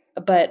being.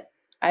 But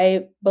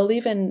I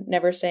believe in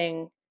never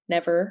saying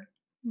never.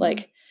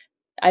 Like,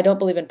 I don't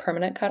believe in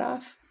permanent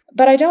cutoff.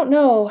 But I don't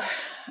know.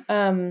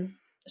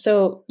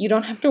 So you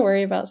don't have to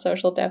worry about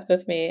social death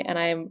with me. And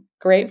I'm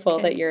grateful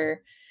that you're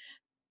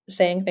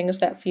saying things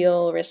that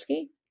feel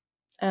risky.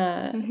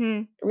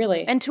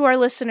 Really. And to our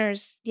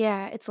listeners,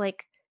 it's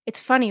like, it's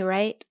funny,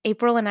 right?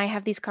 April and I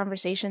have these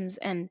conversations,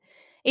 and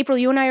April,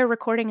 you and I are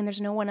recording and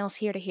there's no one else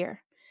here to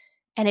hear.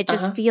 And it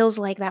just feels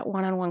like that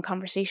one-on-one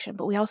conversation,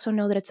 but we also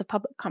know that it's a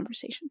public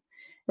conversation.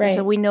 Right. And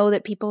so we know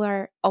that people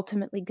are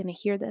ultimately going to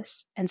hear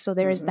this. And so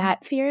there is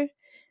that fear,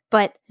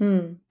 but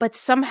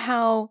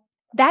somehow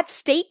that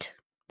state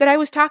that I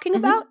was talking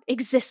about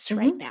exists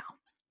right now.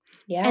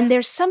 Yeah. And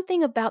there's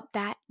something about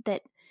that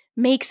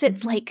makes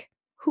it like,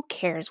 who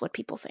cares what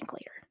people think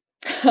later?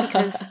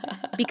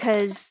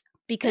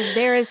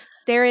 Because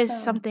there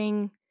is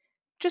something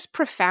just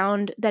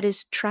profound that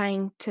is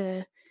trying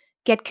to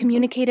get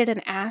communicated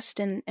and asked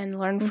and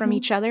learn from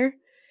each other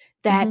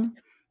that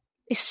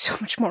is so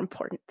much more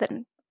important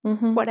than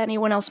what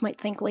anyone else might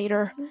think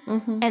later.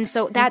 And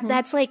so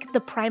that's like the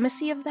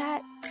primacy of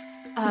that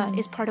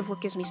is part of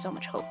what gives me so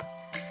much hope.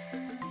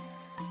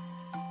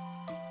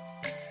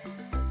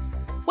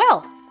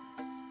 Well,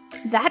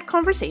 that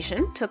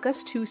conversation took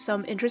us to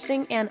some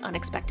interesting and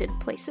unexpected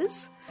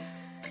places.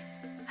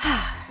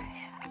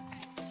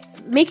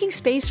 Making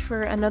space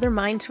for another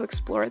mind to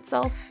explore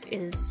itself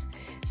is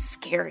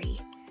scary,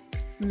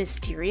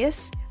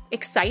 mysterious,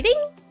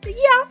 exciting?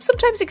 Yeah,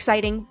 sometimes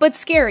exciting, but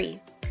scary.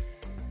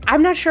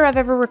 I'm not sure I've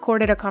ever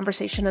recorded a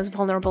conversation as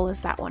vulnerable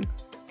as that one.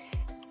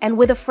 And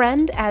with a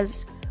friend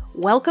as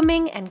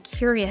welcoming and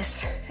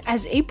curious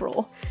as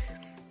April.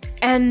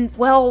 And,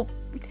 well,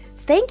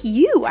 thank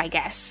you, I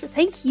guess.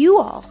 Thank you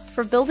all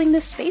for building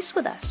this space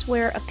with us,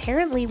 where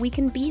apparently we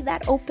can be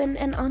that open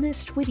and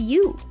honest with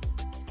you.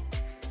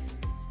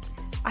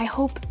 I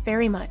hope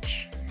very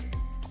much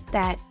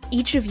that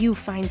each of you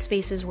find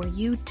spaces where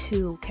you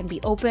too can be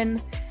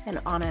open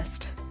and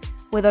honest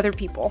with other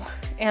people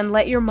and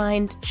let your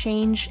mind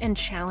change and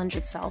challenge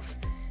itself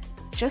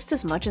just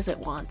as much as it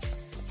wants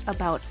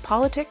about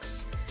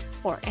politics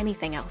or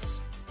anything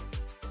else.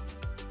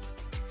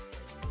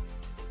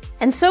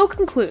 And so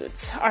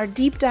concludes our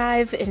deep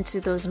dive into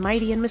those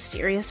mighty and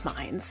mysterious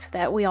minds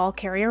that we all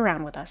carry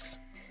around with us.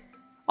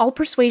 All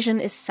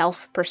persuasion is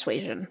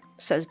self-persuasion,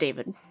 says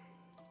David.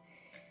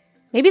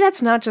 Maybe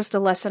that's not just a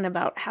lesson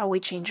about how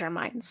we change our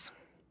minds.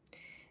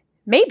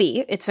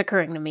 Maybe, it's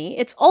occurring to me,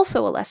 it's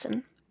also a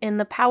lesson in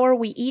the power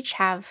we each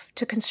have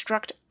to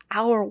construct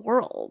our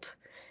world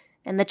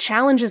and the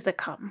challenges that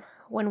come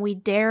when we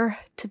dare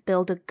to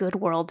build a good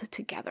world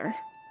together.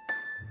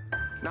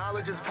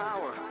 Knowledge is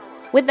power.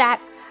 With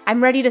that,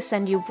 I'm ready to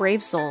send you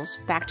brave souls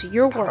back to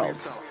your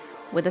worlds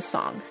with a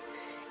song.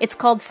 It's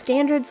called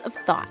Standards of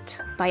Thought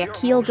by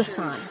Akil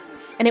Dasan,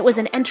 and it was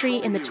an entry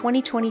in the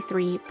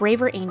 2023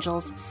 Braver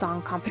Angels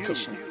Song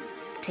Competition.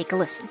 Take a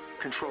listen.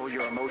 Control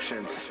your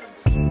emotions.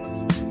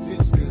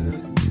 Feels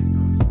good.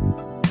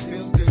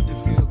 Feels good to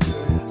feel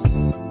good.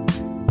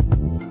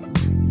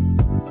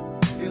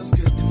 Feels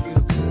good to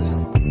feel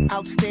good.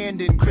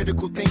 Outstanding,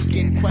 critical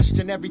thinking,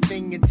 question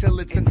everything until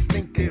it's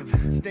instinctive.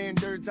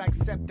 Standards I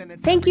accept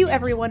and thank you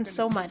everyone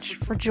so much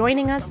for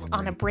joining us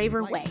on A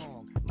Braver Way.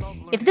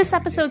 If this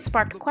episode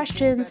sparked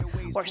questions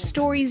or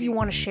stories you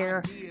want to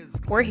share,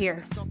 we're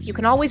here. You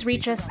can always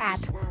reach us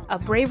at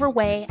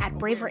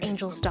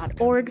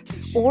abraverway@braverangels.org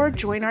or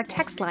join our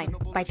text line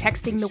by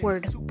texting the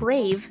word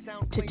BRAVE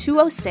to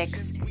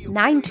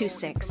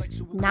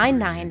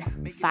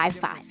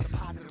 206-926-9955.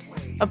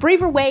 A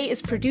Braver Way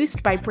is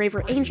produced by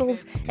Braver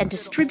Angels and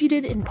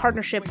distributed in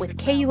partnership with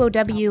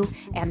KUOW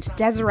and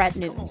Deseret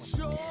News.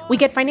 We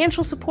get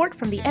financial support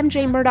from the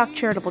MJ Murdoch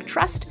Charitable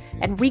Trust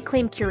and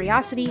Reclaim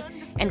Curiosity,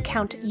 and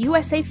count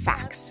USA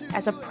Facts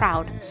as a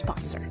proud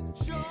sponsor.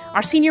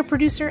 Our senior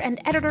producer and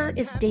editor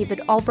is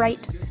David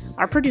Albright.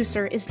 Our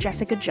producer is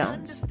Jessica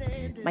Jones.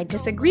 My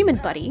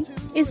disagreement buddy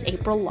is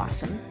April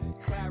Lawson.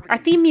 Our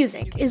theme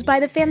music is by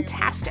the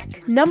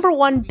fantastic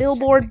 #1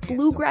 Billboard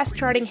bluegrass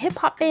charting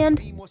hip-hop band,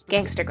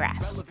 Gangsta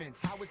Grass.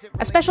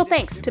 A special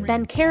thanks to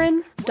Ben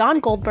Karen, Don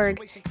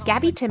Goldberg,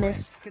 Gabby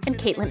Timmis, and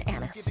Caitlin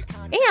Annis.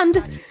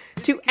 And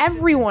to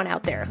everyone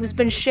out there who's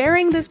been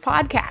sharing this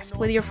podcast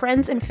with your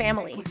friends and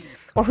family.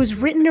 or who's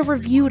written a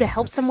review to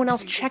help someone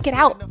else check it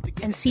out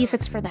and see if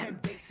it's for them.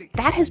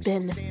 That has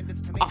been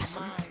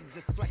awesome.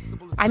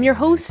 I'm your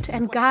host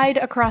and guide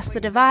across the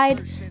divide,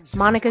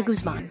 Mónica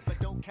Guzman.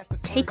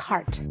 Take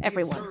heart,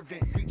 everyone.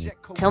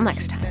 Till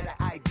next time.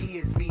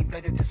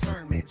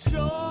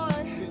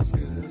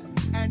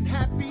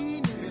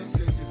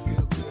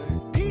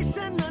 Peace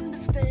and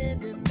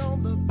understanding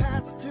on the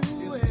path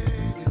to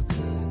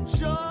it.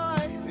 Joy,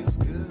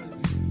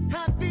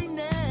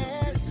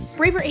 happiness.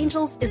 Braver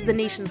Angels is the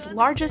nation's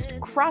largest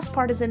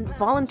cross-partisan,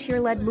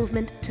 volunteer-led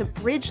movement to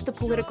bridge the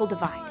political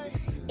divide,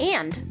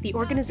 and the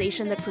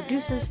organization that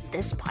produces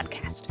this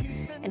podcast.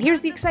 And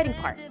here's the exciting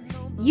part.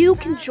 You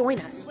can join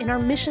us in our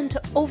mission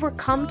to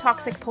overcome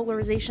toxic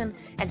polarization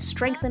and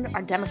strengthen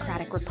our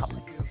democratic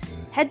republic.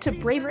 Head to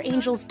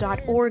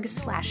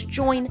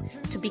braverangels.org/join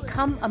to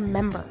become a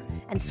member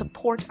and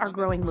support our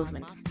growing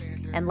movement.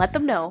 And let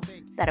them know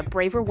that A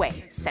Braver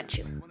Way sent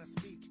you.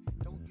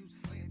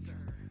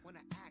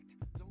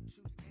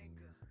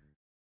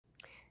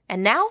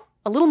 And now,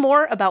 a little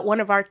more about one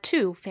of our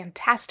two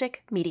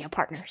fantastic media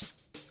partners.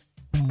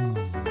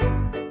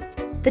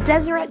 The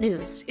Deseret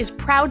News is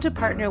proud to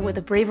partner with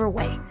A Braver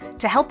Way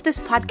to help this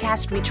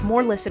podcast reach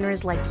more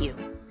listeners like you.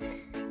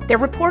 Their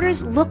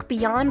reporters look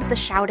beyond the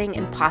shouting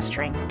and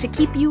posturing to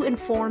keep you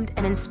informed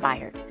and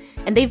inspired,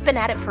 and they've been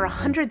at it for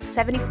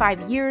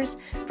 175 years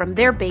from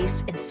their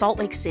base in Salt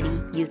Lake City,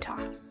 Utah.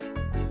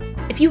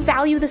 If you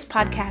value this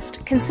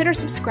podcast, consider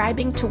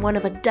subscribing to one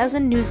of a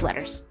dozen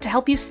newsletters to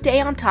help you stay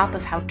on top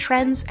of how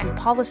trends and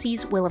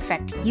policies will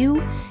affect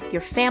you,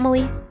 your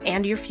family,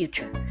 and your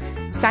future.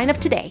 Sign up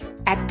today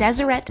at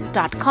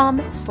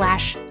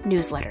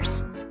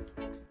deseret.com/newsletters.